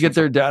of data. Where do you get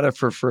their data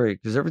for free?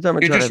 Because every time I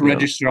you try just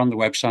register on the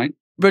website.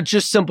 But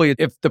just simply,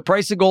 if the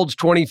price of gold's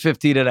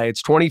 2050 today,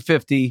 it's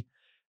 2050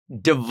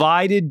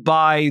 divided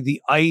by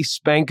the ICE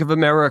Bank of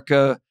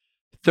America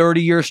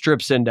 30-year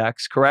strips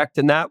index, correct?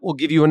 And that will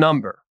give you a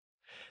number.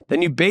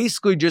 Then you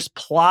basically just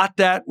plot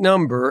that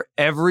number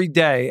every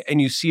day and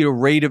you see a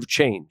rate of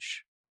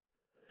change.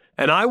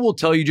 And I will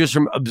tell you, just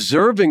from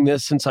observing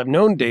this since I've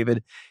known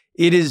David,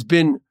 it has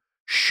been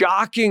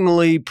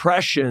shockingly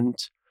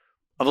prescient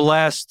of the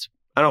last,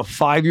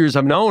 5 years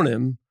I've known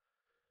him.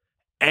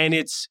 And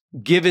it's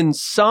given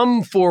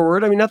some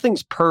forward. I mean,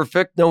 nothing's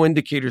perfect. No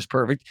indicator's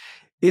perfect.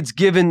 It's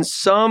given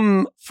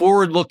some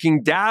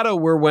forward-looking data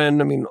where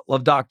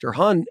love Dr.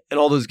 Hunt and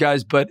all those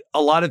guys, but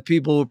a lot of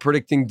people are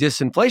predicting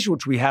disinflation,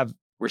 which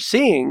we're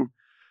seeing.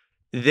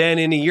 Then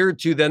in a year or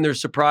two, then they're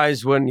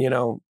surprised when,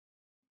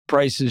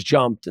 prices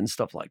jumped and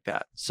stuff like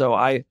that. So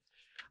I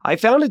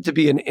found it to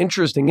be an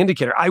interesting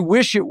indicator. I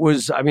wish it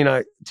was,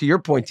 to your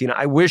point, Tina,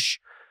 I wish,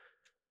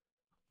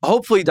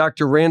 hopefully,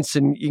 Dr.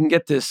 Ranson, you can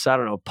get this,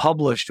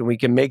 published and we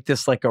can make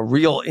this like a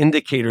real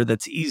indicator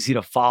that's easy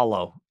to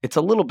follow. It's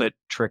a little bit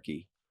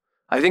tricky.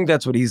 I think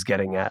that's what he's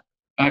getting at.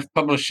 I've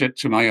published it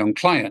to my own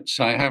clients.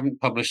 I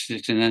haven't published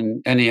it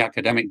in any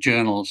academic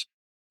journals.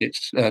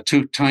 It's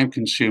too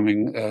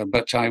time-consuming,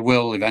 but I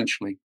will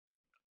eventually.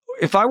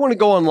 If I want to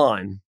go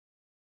online,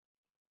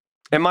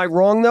 am I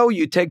wrong, though?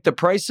 You take the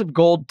price of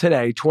gold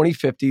today,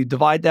 2050, you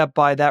divide that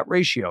by that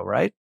ratio,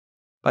 right?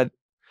 But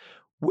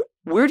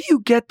where do you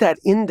get that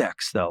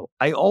index, though?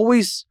 I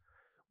always,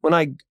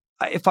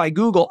 if I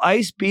Google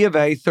ICE B of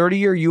A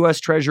 30-year U.S.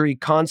 Treasury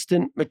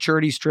constant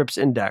maturity strips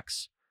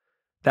index,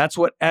 that's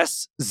what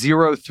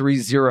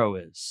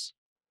S030 is.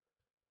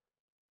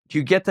 Do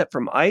you get that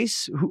from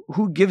ICE?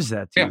 Who gives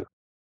that to you?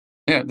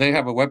 Yeah, they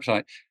have a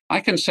website. I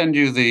can send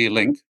you the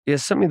link. Yeah,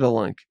 send me the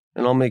link,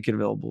 and I'll make it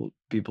available to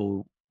people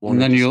who want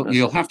to. And then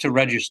you'll have to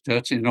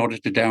register in order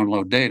to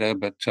download data,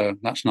 but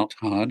that's not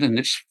hard, and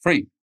it's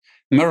free.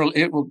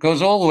 It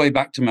goes all the way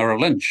back to Merrill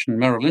Lynch, and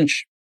Merrill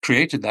Lynch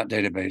created that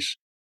database,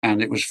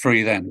 and it was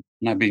free then,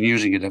 and I've been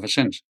using it ever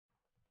since.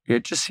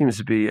 It just seems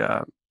to be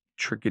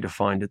tricky to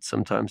find it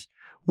sometimes.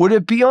 Would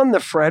it be on the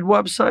Fred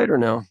website or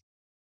no?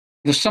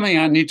 There's something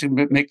I need to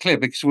make clear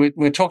because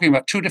we're talking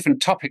about two different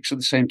topics at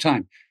the same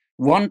time.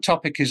 One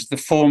topic is the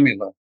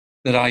formula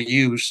that I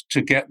use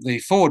to get the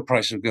forward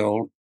price of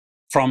gold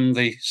from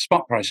the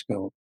spot price of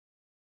gold.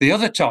 The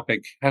other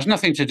topic has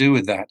nothing to do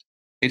with that.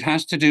 It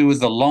has to do with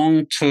the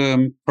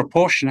long-term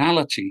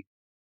proportionality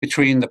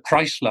between the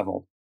price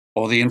level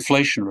or the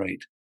inflation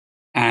rate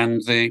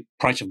and the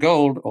price of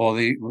gold or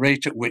the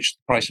rate at which the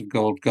price of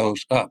gold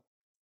goes up.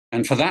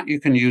 And for that, you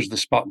can use the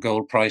spot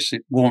gold price.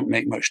 It won't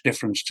make much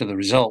difference to the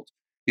result.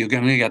 You're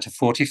going to get a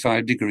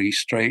 45-degree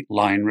straight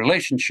line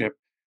relationship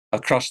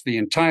across the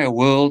entire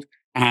world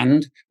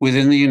and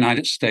within the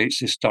United States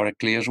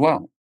historically as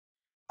well.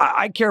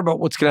 I care about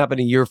what's going to happen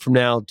a year from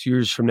now, 2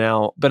 years from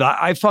now, but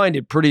I find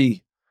it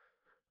pretty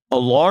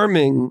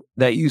alarming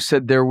that you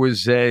said there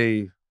was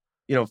a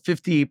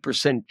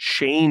 58%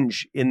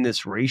 change in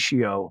this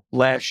ratio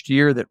last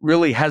year that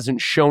really hasn't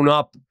shown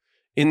up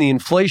in the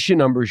inflation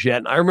numbers yet.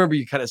 And I remember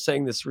you kind of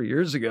saying this 3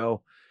 years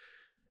ago,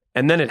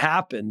 and then it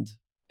happened,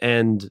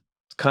 and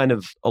it's kind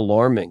of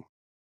alarming.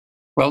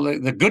 Well,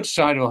 the good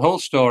side of the whole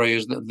story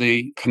is that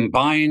the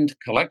combined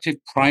collective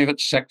private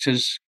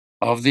sectors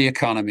of the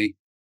economy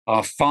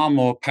are far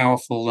more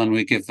powerful than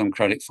we give them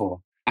credit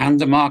for. And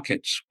the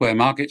markets, where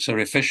markets are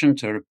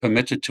efficient, are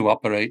permitted to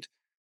operate,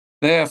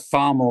 they're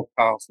far more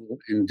powerful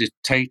in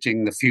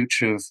dictating the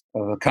future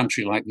of a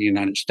country like the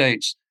United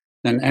States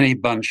than any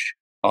bunch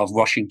of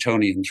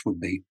Washingtonians would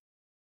be.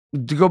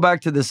 To go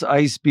back to this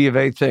ICE B of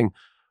A thing,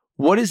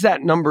 what is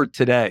that number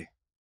today?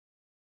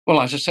 Well,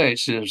 as I say,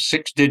 it's a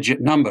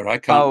 6-digit number. I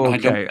can't. Oh,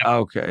 okay,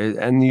 okay.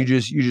 And you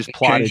just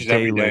plot it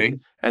daily,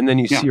 and then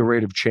you see a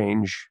rate of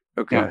change.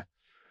 Okay.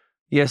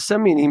 Yeah,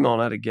 send me an email on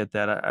how to get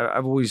that.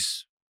 I've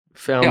always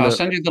found. Yeah, I'll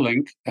send you the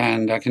link,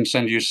 and I can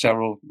send you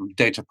several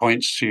data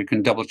points so you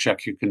can double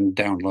check. You can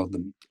download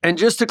them. And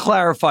just to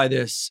clarify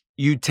this,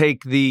 you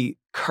take the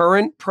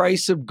current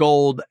price of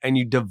gold and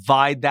you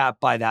divide that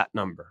by that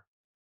number.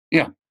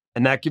 Yeah.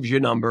 And that gives you a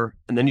number,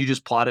 and then you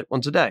just plot it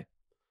once a day.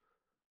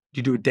 Do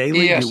you do it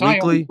daily? Yes, do you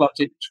weekly? I plot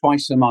it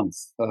twice a month.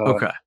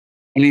 Okay.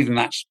 And even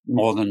that's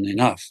more than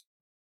enough.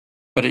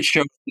 but it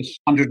shows this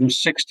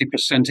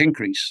 160%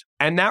 increase.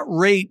 And that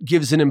rate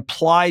gives an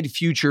implied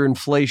future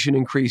inflation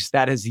increase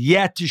that has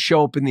yet to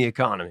show up in the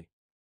economy.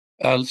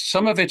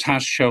 Some of it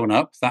has shown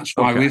up. That's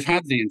why we've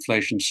had the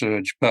inflation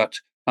surge, but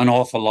an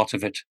awful lot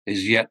of it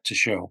is yet to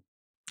show.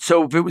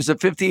 So if it was a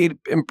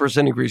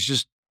 58% increase,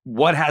 just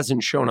what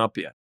hasn't shown up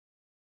yet?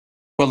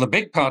 Well, the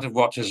big part of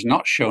what has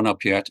not shown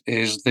up yet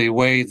is the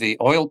way the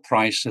oil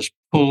price has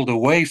pulled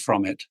away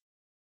from it,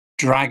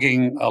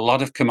 dragging a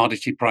lot of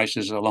commodity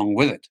prices along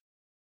with it.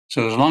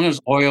 So as long as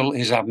oil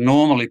is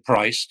abnormally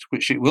priced,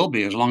 which it will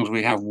be as long as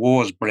we have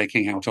wars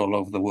breaking out all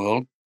over the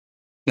world,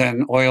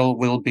 then oil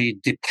will be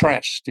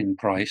depressed in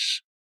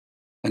price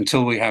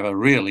until we have a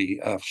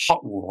really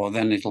hot war,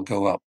 then it'll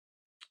go up.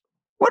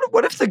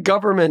 What if the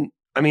government,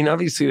 I mean,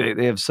 obviously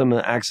they have some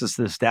access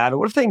to this data.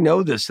 What if they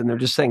know this and they're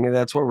just saying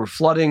that's why we're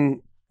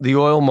flooding the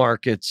oil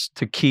markets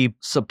to keep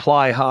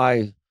supply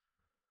high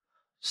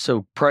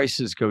so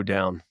prices go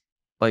down,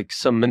 like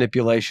some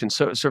manipulation?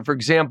 So for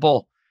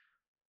example,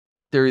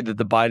 theory that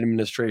the Biden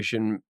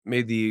administration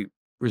made the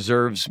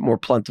reserves more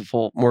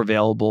plentiful, more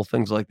available,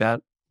 things like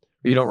that.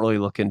 You don't really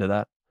look into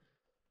that.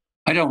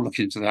 I don't look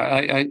into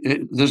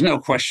that. There's no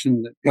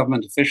question that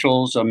government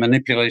officials are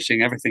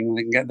manipulating everything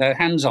they can get their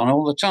hands on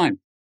all the time.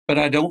 But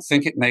I don't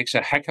think it makes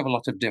a heck of a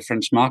lot of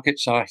difference.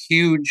 Markets are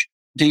huge,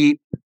 deep,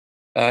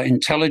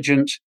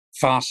 intelligent,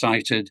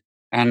 far-sighted,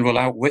 and will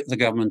outwit the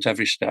government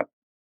every step.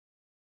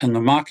 And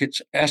the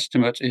market's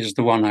estimate is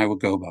the one I would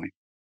go by.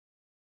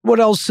 What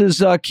else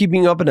is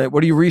keeping you up at night?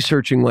 What are you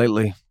researching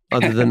lately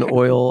other than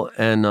oil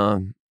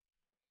and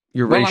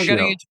your ratio? Well, I'm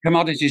getting into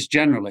commodities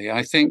generally.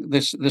 I think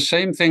the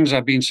same things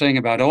I've been saying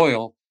about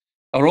oil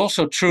are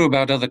also true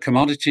about other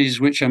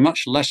commodities, which are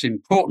much less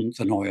important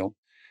than oil.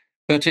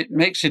 But it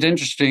makes it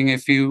interesting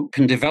if you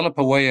can develop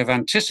a way of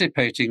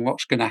anticipating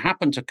what's going to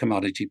happen to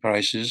commodity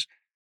prices.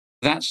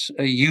 That's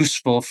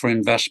useful for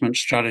investment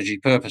strategy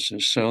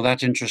purposes. So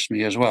that interests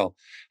me as well.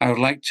 I would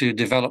like to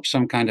develop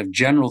some kind of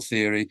general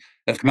theory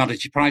of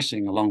commodity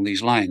pricing along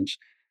these lines.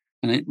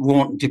 And it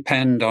won't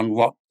depend on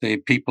what the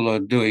people are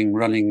doing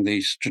running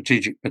the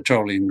Strategic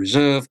Petroleum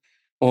Reserve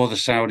or the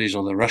Saudis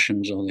or the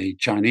Russians or the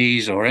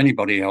Chinese or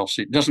anybody else.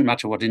 It doesn't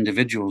matter what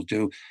individuals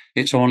do.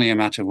 It's only a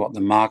matter of what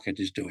the market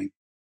is doing.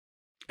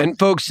 And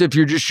folks, if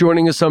you're just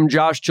joining us, I'm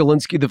Josh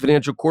Jelinsky, the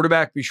financial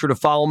quarterback. Be sure to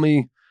follow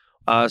me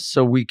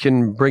so we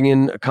can bring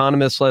in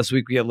economists. Last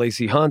week we had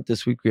Lacey Hunt.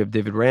 This week we have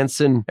David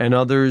Ranson and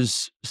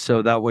others.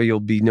 So that way you'll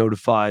be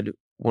notified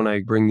when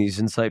I bring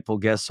these insightful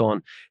guests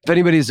on. If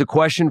anybody has a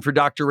question for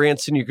Dr.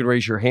 Ranson, you can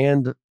raise your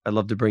hand. I'd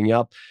love to bring you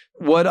up.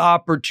 What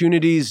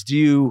opportunities do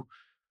you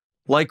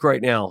like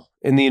right now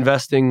in the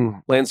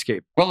investing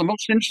landscape? Well, the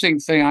most interesting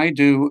thing I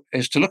do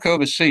is to look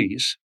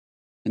overseas,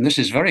 and this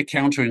is very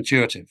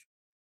counterintuitive.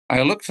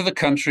 I look for the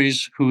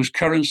countries whose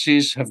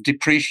currencies have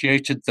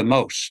depreciated the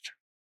most.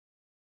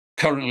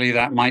 Currently,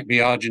 that might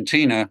be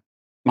Argentina,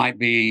 might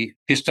be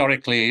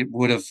historically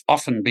would have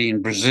often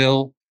been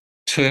Brazil,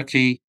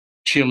 Turkey,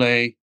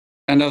 Chile,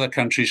 and other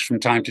countries from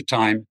time to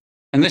time.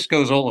 And this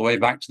goes all the way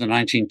back to the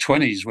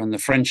 1920s when the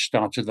French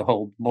started the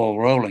whole ball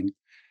rolling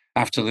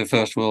after the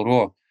First World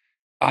War.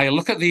 I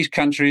look at these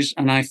countries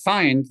and I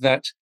find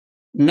that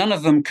none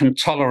of them can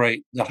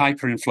tolerate the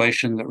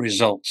hyperinflation that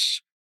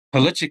results.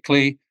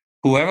 Politically,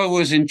 whoever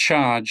was in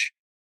charge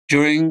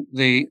during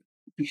the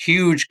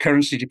huge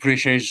currency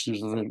depreciations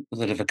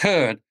that have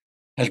occurred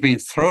has been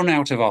thrown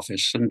out of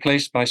office and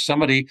placed by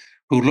somebody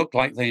who looked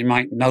like they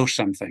might know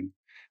something.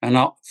 And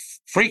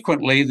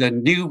frequently, the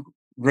new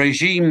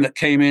regime that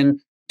came in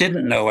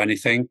didn't know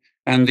anything,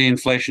 and the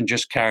inflation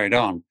just carried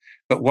on.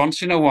 But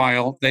once in a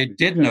while, they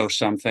did know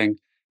something,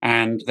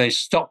 and they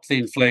stopped the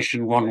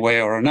inflation one way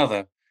or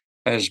another.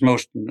 As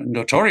most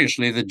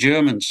notoriously, the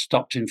Germans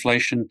stopped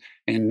inflation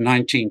in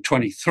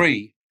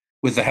 1923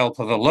 with the help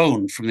of a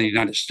loan from the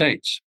United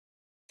States.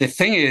 The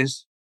thing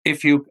is,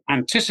 if you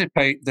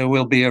anticipate there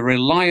will be a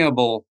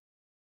reliable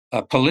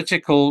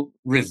political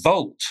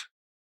revolt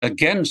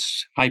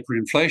against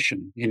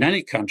hyperinflation in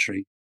any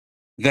country,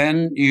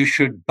 then you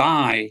should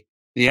buy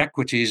the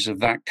equities of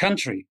that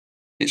country.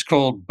 It's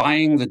called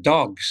buying the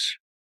dogs.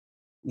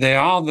 They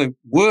are the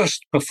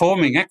worst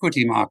performing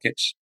equity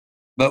markets,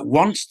 but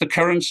once the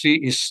currency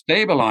is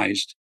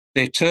stabilized,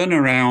 they turn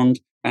around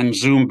and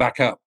zoom back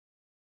up.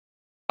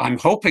 I'm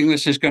hoping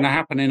this is going to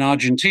happen in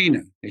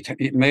Argentina.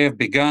 It may have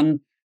begun,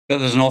 but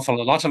there's an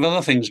awful lot of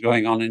other things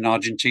going on in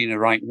Argentina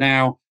right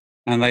now,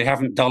 and they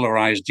haven't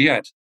dollarized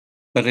yet.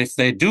 But if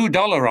they do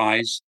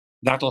dollarize,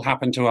 that'll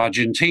happen to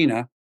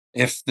Argentina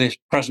if the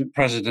present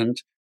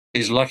president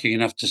is lucky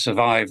enough to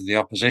survive the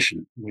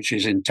opposition, which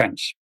is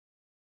intense.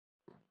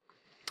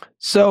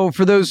 So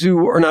for those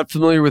who are not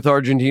familiar with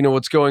Argentina,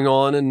 what's going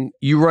on? And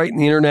you write in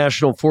the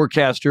International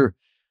Forecaster,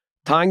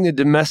 tying the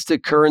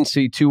domestic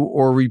currency to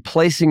or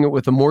replacing it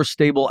with a more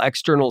stable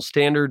external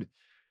standard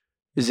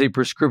is a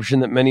prescription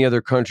that many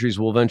other countries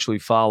will eventually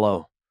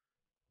follow.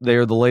 They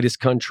are the latest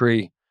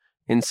country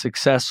in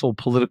successful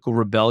political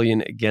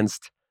rebellion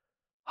against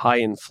high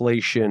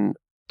inflation.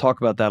 Talk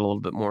about that a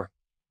little bit more.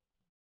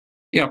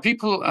 Yeah,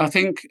 people, I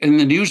think, in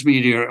the news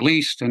media at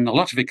least, and a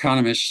lot of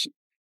economists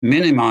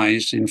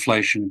minimize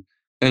inflation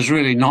as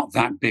really not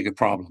that big a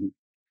problem.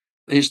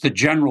 It's the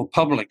general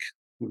public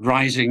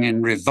rising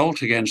in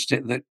revolt against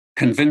it that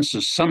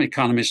convinces some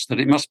economists that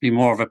it must be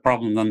more of a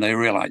problem than they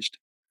realized.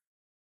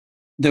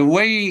 The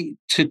way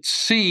to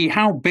see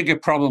how big a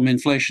problem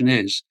inflation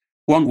is,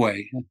 one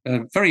way,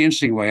 a very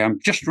interesting way, I've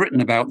just written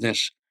about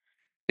this,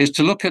 is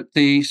to look at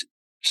the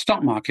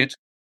stock market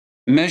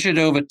measured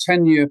over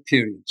 10-year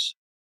periods.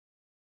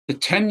 The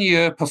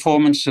 10-year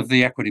performance of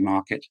the equity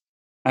market.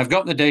 I've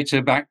got the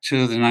data back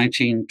to the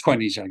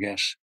 1920s, I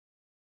guess.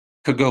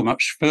 Could go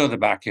much further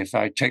back if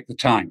I take the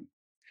time.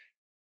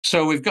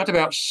 So we've got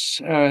about,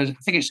 I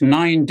think it's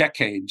 9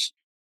 decades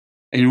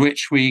in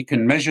which we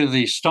can measure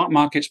the stock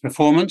market's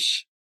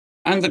performance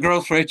and the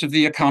growth rate of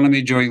the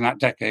economy during that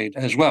decade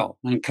as well,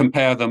 and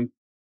compare them.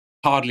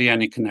 Hardly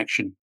any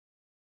connection.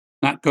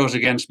 That goes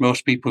against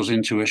most people's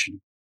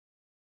intuition.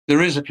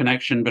 There is a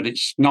connection, but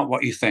it's not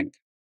what you think.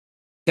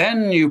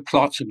 Then you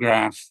plot a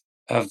graph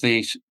of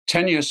the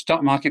 10-year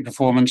stock market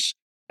performance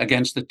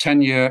against the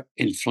 10-year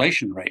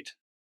inflation rate.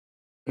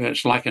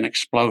 It's like an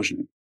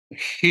explosion, a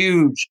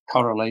huge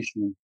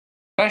correlation,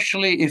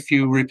 especially if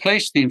you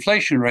replace the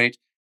inflation rate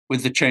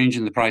with the change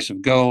in the price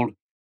of gold.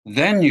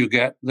 Then you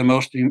get the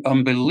most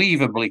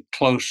unbelievably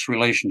close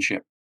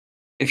relationship.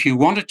 If you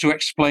wanted to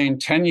explain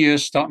 10-year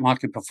stock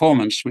market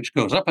performance, which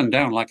goes up and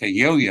down like a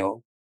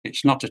yo-yo,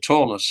 it's not at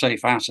all a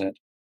safe asset,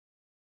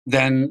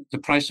 then the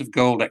price of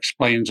gold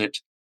explains it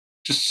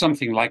to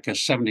something like a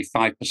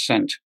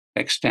 75%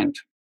 extent.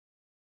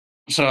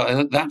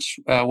 So that's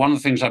one of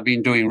the things I've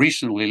been doing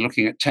recently,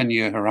 looking at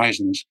 10-year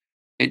horizons.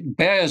 It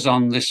bears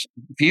on this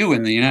view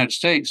in the United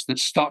States that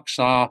stocks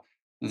are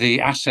the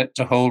asset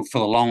to hold for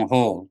the long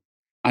haul.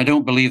 I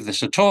don't believe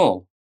this at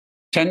all.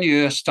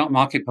 10-year stock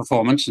market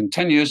performance, and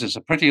 10 years is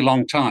a pretty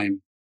long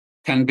time,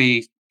 can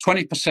be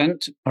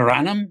 20% per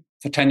annum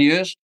for 10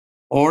 years,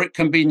 or it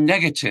can be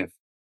negative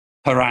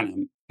per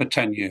annum for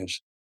 10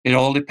 years. It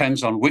all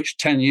depends on which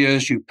 10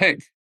 years you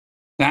pick.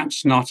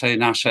 That's not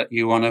an asset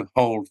you want to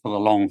hold for the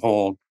long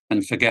haul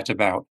and forget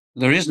about.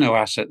 There is no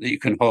asset that you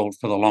can hold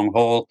for the long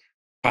haul,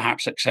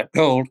 perhaps except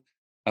gold.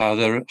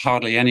 There are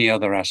hardly any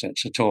other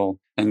assets at all.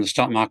 And the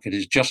stock market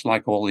is just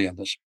like all the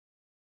others.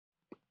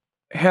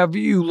 Have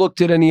you looked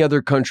at any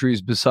other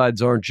countries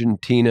besides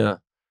Argentina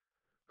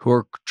who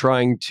are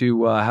trying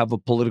to have a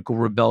political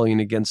rebellion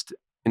against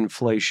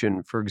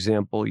inflation? For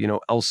example,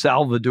 El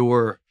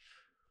Salvador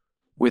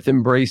with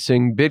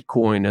embracing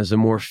Bitcoin as a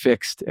more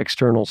fixed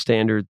external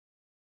standard.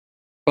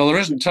 Well, there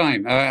isn't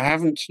time. I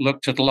haven't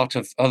looked at a lot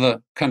of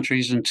other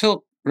countries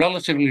until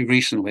relatively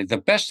recently. The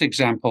best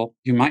example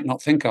you might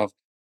not think of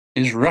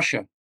is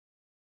Russia.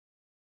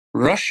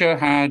 Russia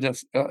had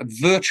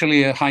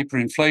virtually a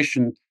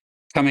hyperinflation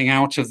coming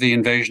out of the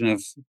invasion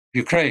of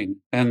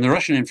Ukraine. And the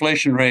Russian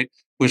inflation rate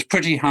was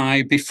pretty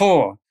high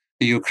before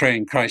the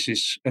Ukraine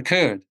crisis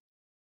occurred.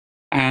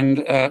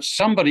 And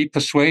somebody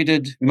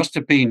must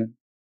have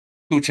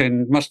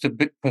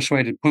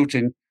persuaded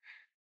Putin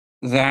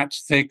that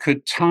they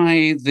could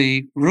tie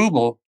the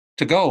ruble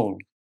to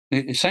gold.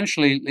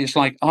 Essentially, it's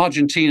like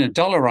Argentina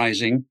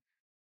dollarizing,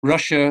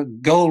 Russia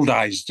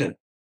goldized it.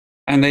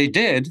 And they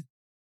did.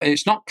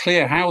 It's not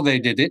clear how they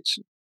did it,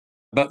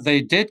 but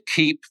they did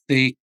keep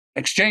the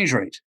exchange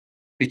rate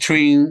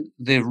between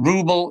the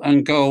ruble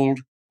and gold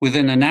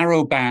within a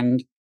narrow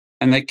band,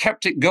 and they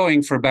kept it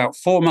going for about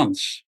 4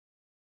 months.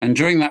 And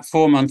during that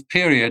 4-month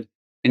period,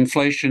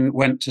 inflation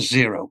went to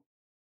zero.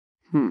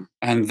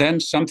 And then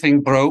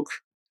something broke.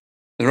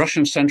 The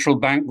Russian central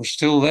bank was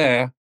still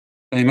there.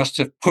 They must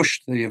have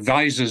pushed the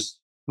advisors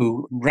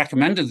who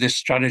recommended this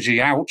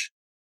strategy out,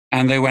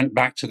 and they went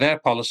back to their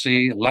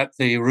policy, let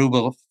the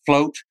ruble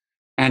float,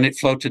 and it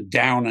floated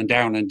down and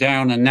down and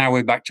down, and now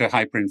we're back to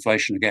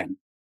hyperinflation again.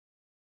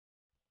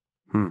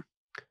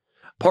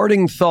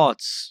 Parting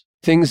thoughts,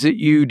 things that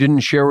you didn't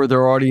share with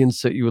our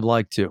audience that you would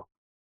like to.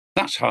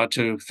 That's hard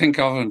to think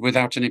of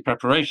without any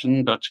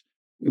preparation, but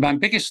my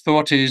biggest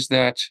thought is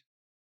that,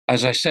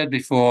 as I said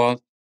before,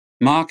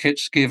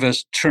 markets give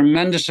us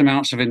tremendous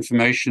amounts of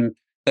information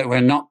that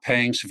we're not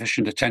paying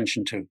sufficient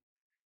attention to.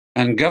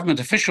 And government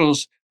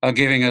officials are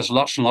giving us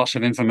lots and lots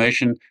of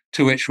information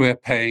to which we're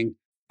paying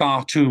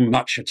far too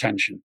much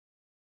attention.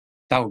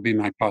 That would be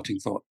my parting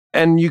thought.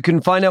 And you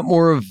can find out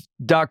more of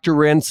Dr.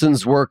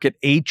 Ranson's work at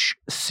hcwe.com.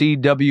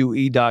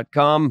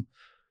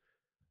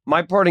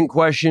 My parting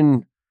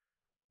question,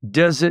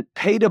 does it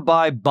pay to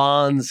buy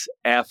bonds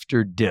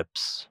after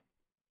dips?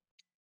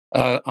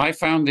 I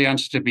found the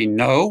answer to be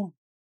no.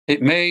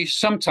 It may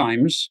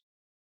sometimes.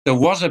 There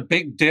was a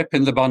big dip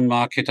in the bond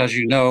market, as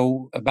you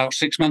know, about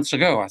 6 months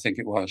ago, I think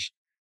it was.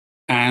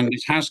 And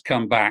it has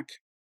come back.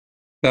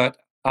 But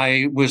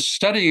I was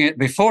studying it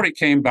before it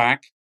came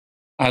back.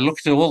 I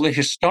looked at all the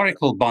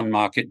historical bond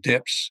market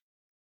dips,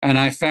 and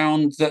I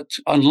found that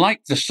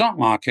unlike the stock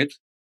market,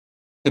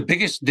 the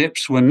biggest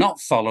dips were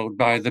not followed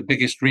by the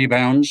biggest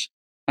rebounds,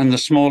 and the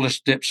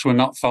smallest dips were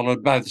not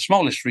followed by the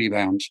smallest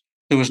rebounds.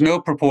 There was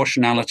no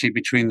proportionality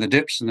between the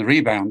dips and the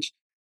rebounds.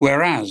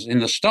 Whereas in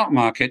the stock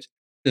market,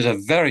 there's a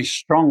very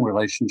strong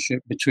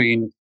relationship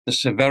between the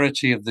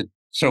severity of the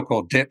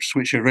so-called dips,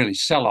 which are really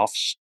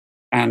sell-offs,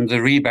 and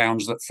the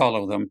rebounds that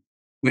follow them,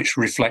 which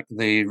reflect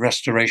the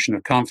restoration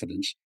of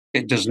confidence.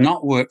 It does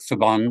not work for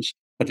bonds,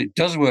 but it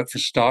does work for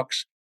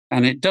stocks,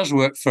 and it does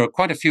work for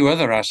quite a few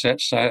other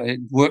assets. It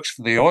works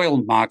for the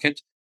oil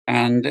market,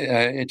 and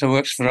it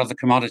works for other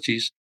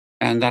commodities,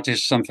 and that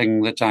is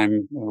something that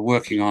I'm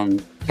working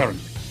on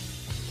currently.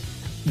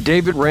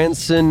 David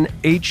Ranson,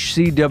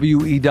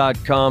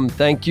 HCWE.com.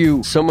 Thank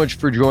you so much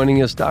for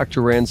joining us,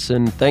 Dr.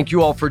 Ranson. Thank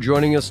you all for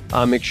joining us.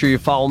 Make sure you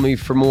follow me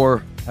for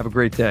more. Have a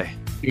great day.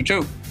 You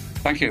too.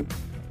 Thank you.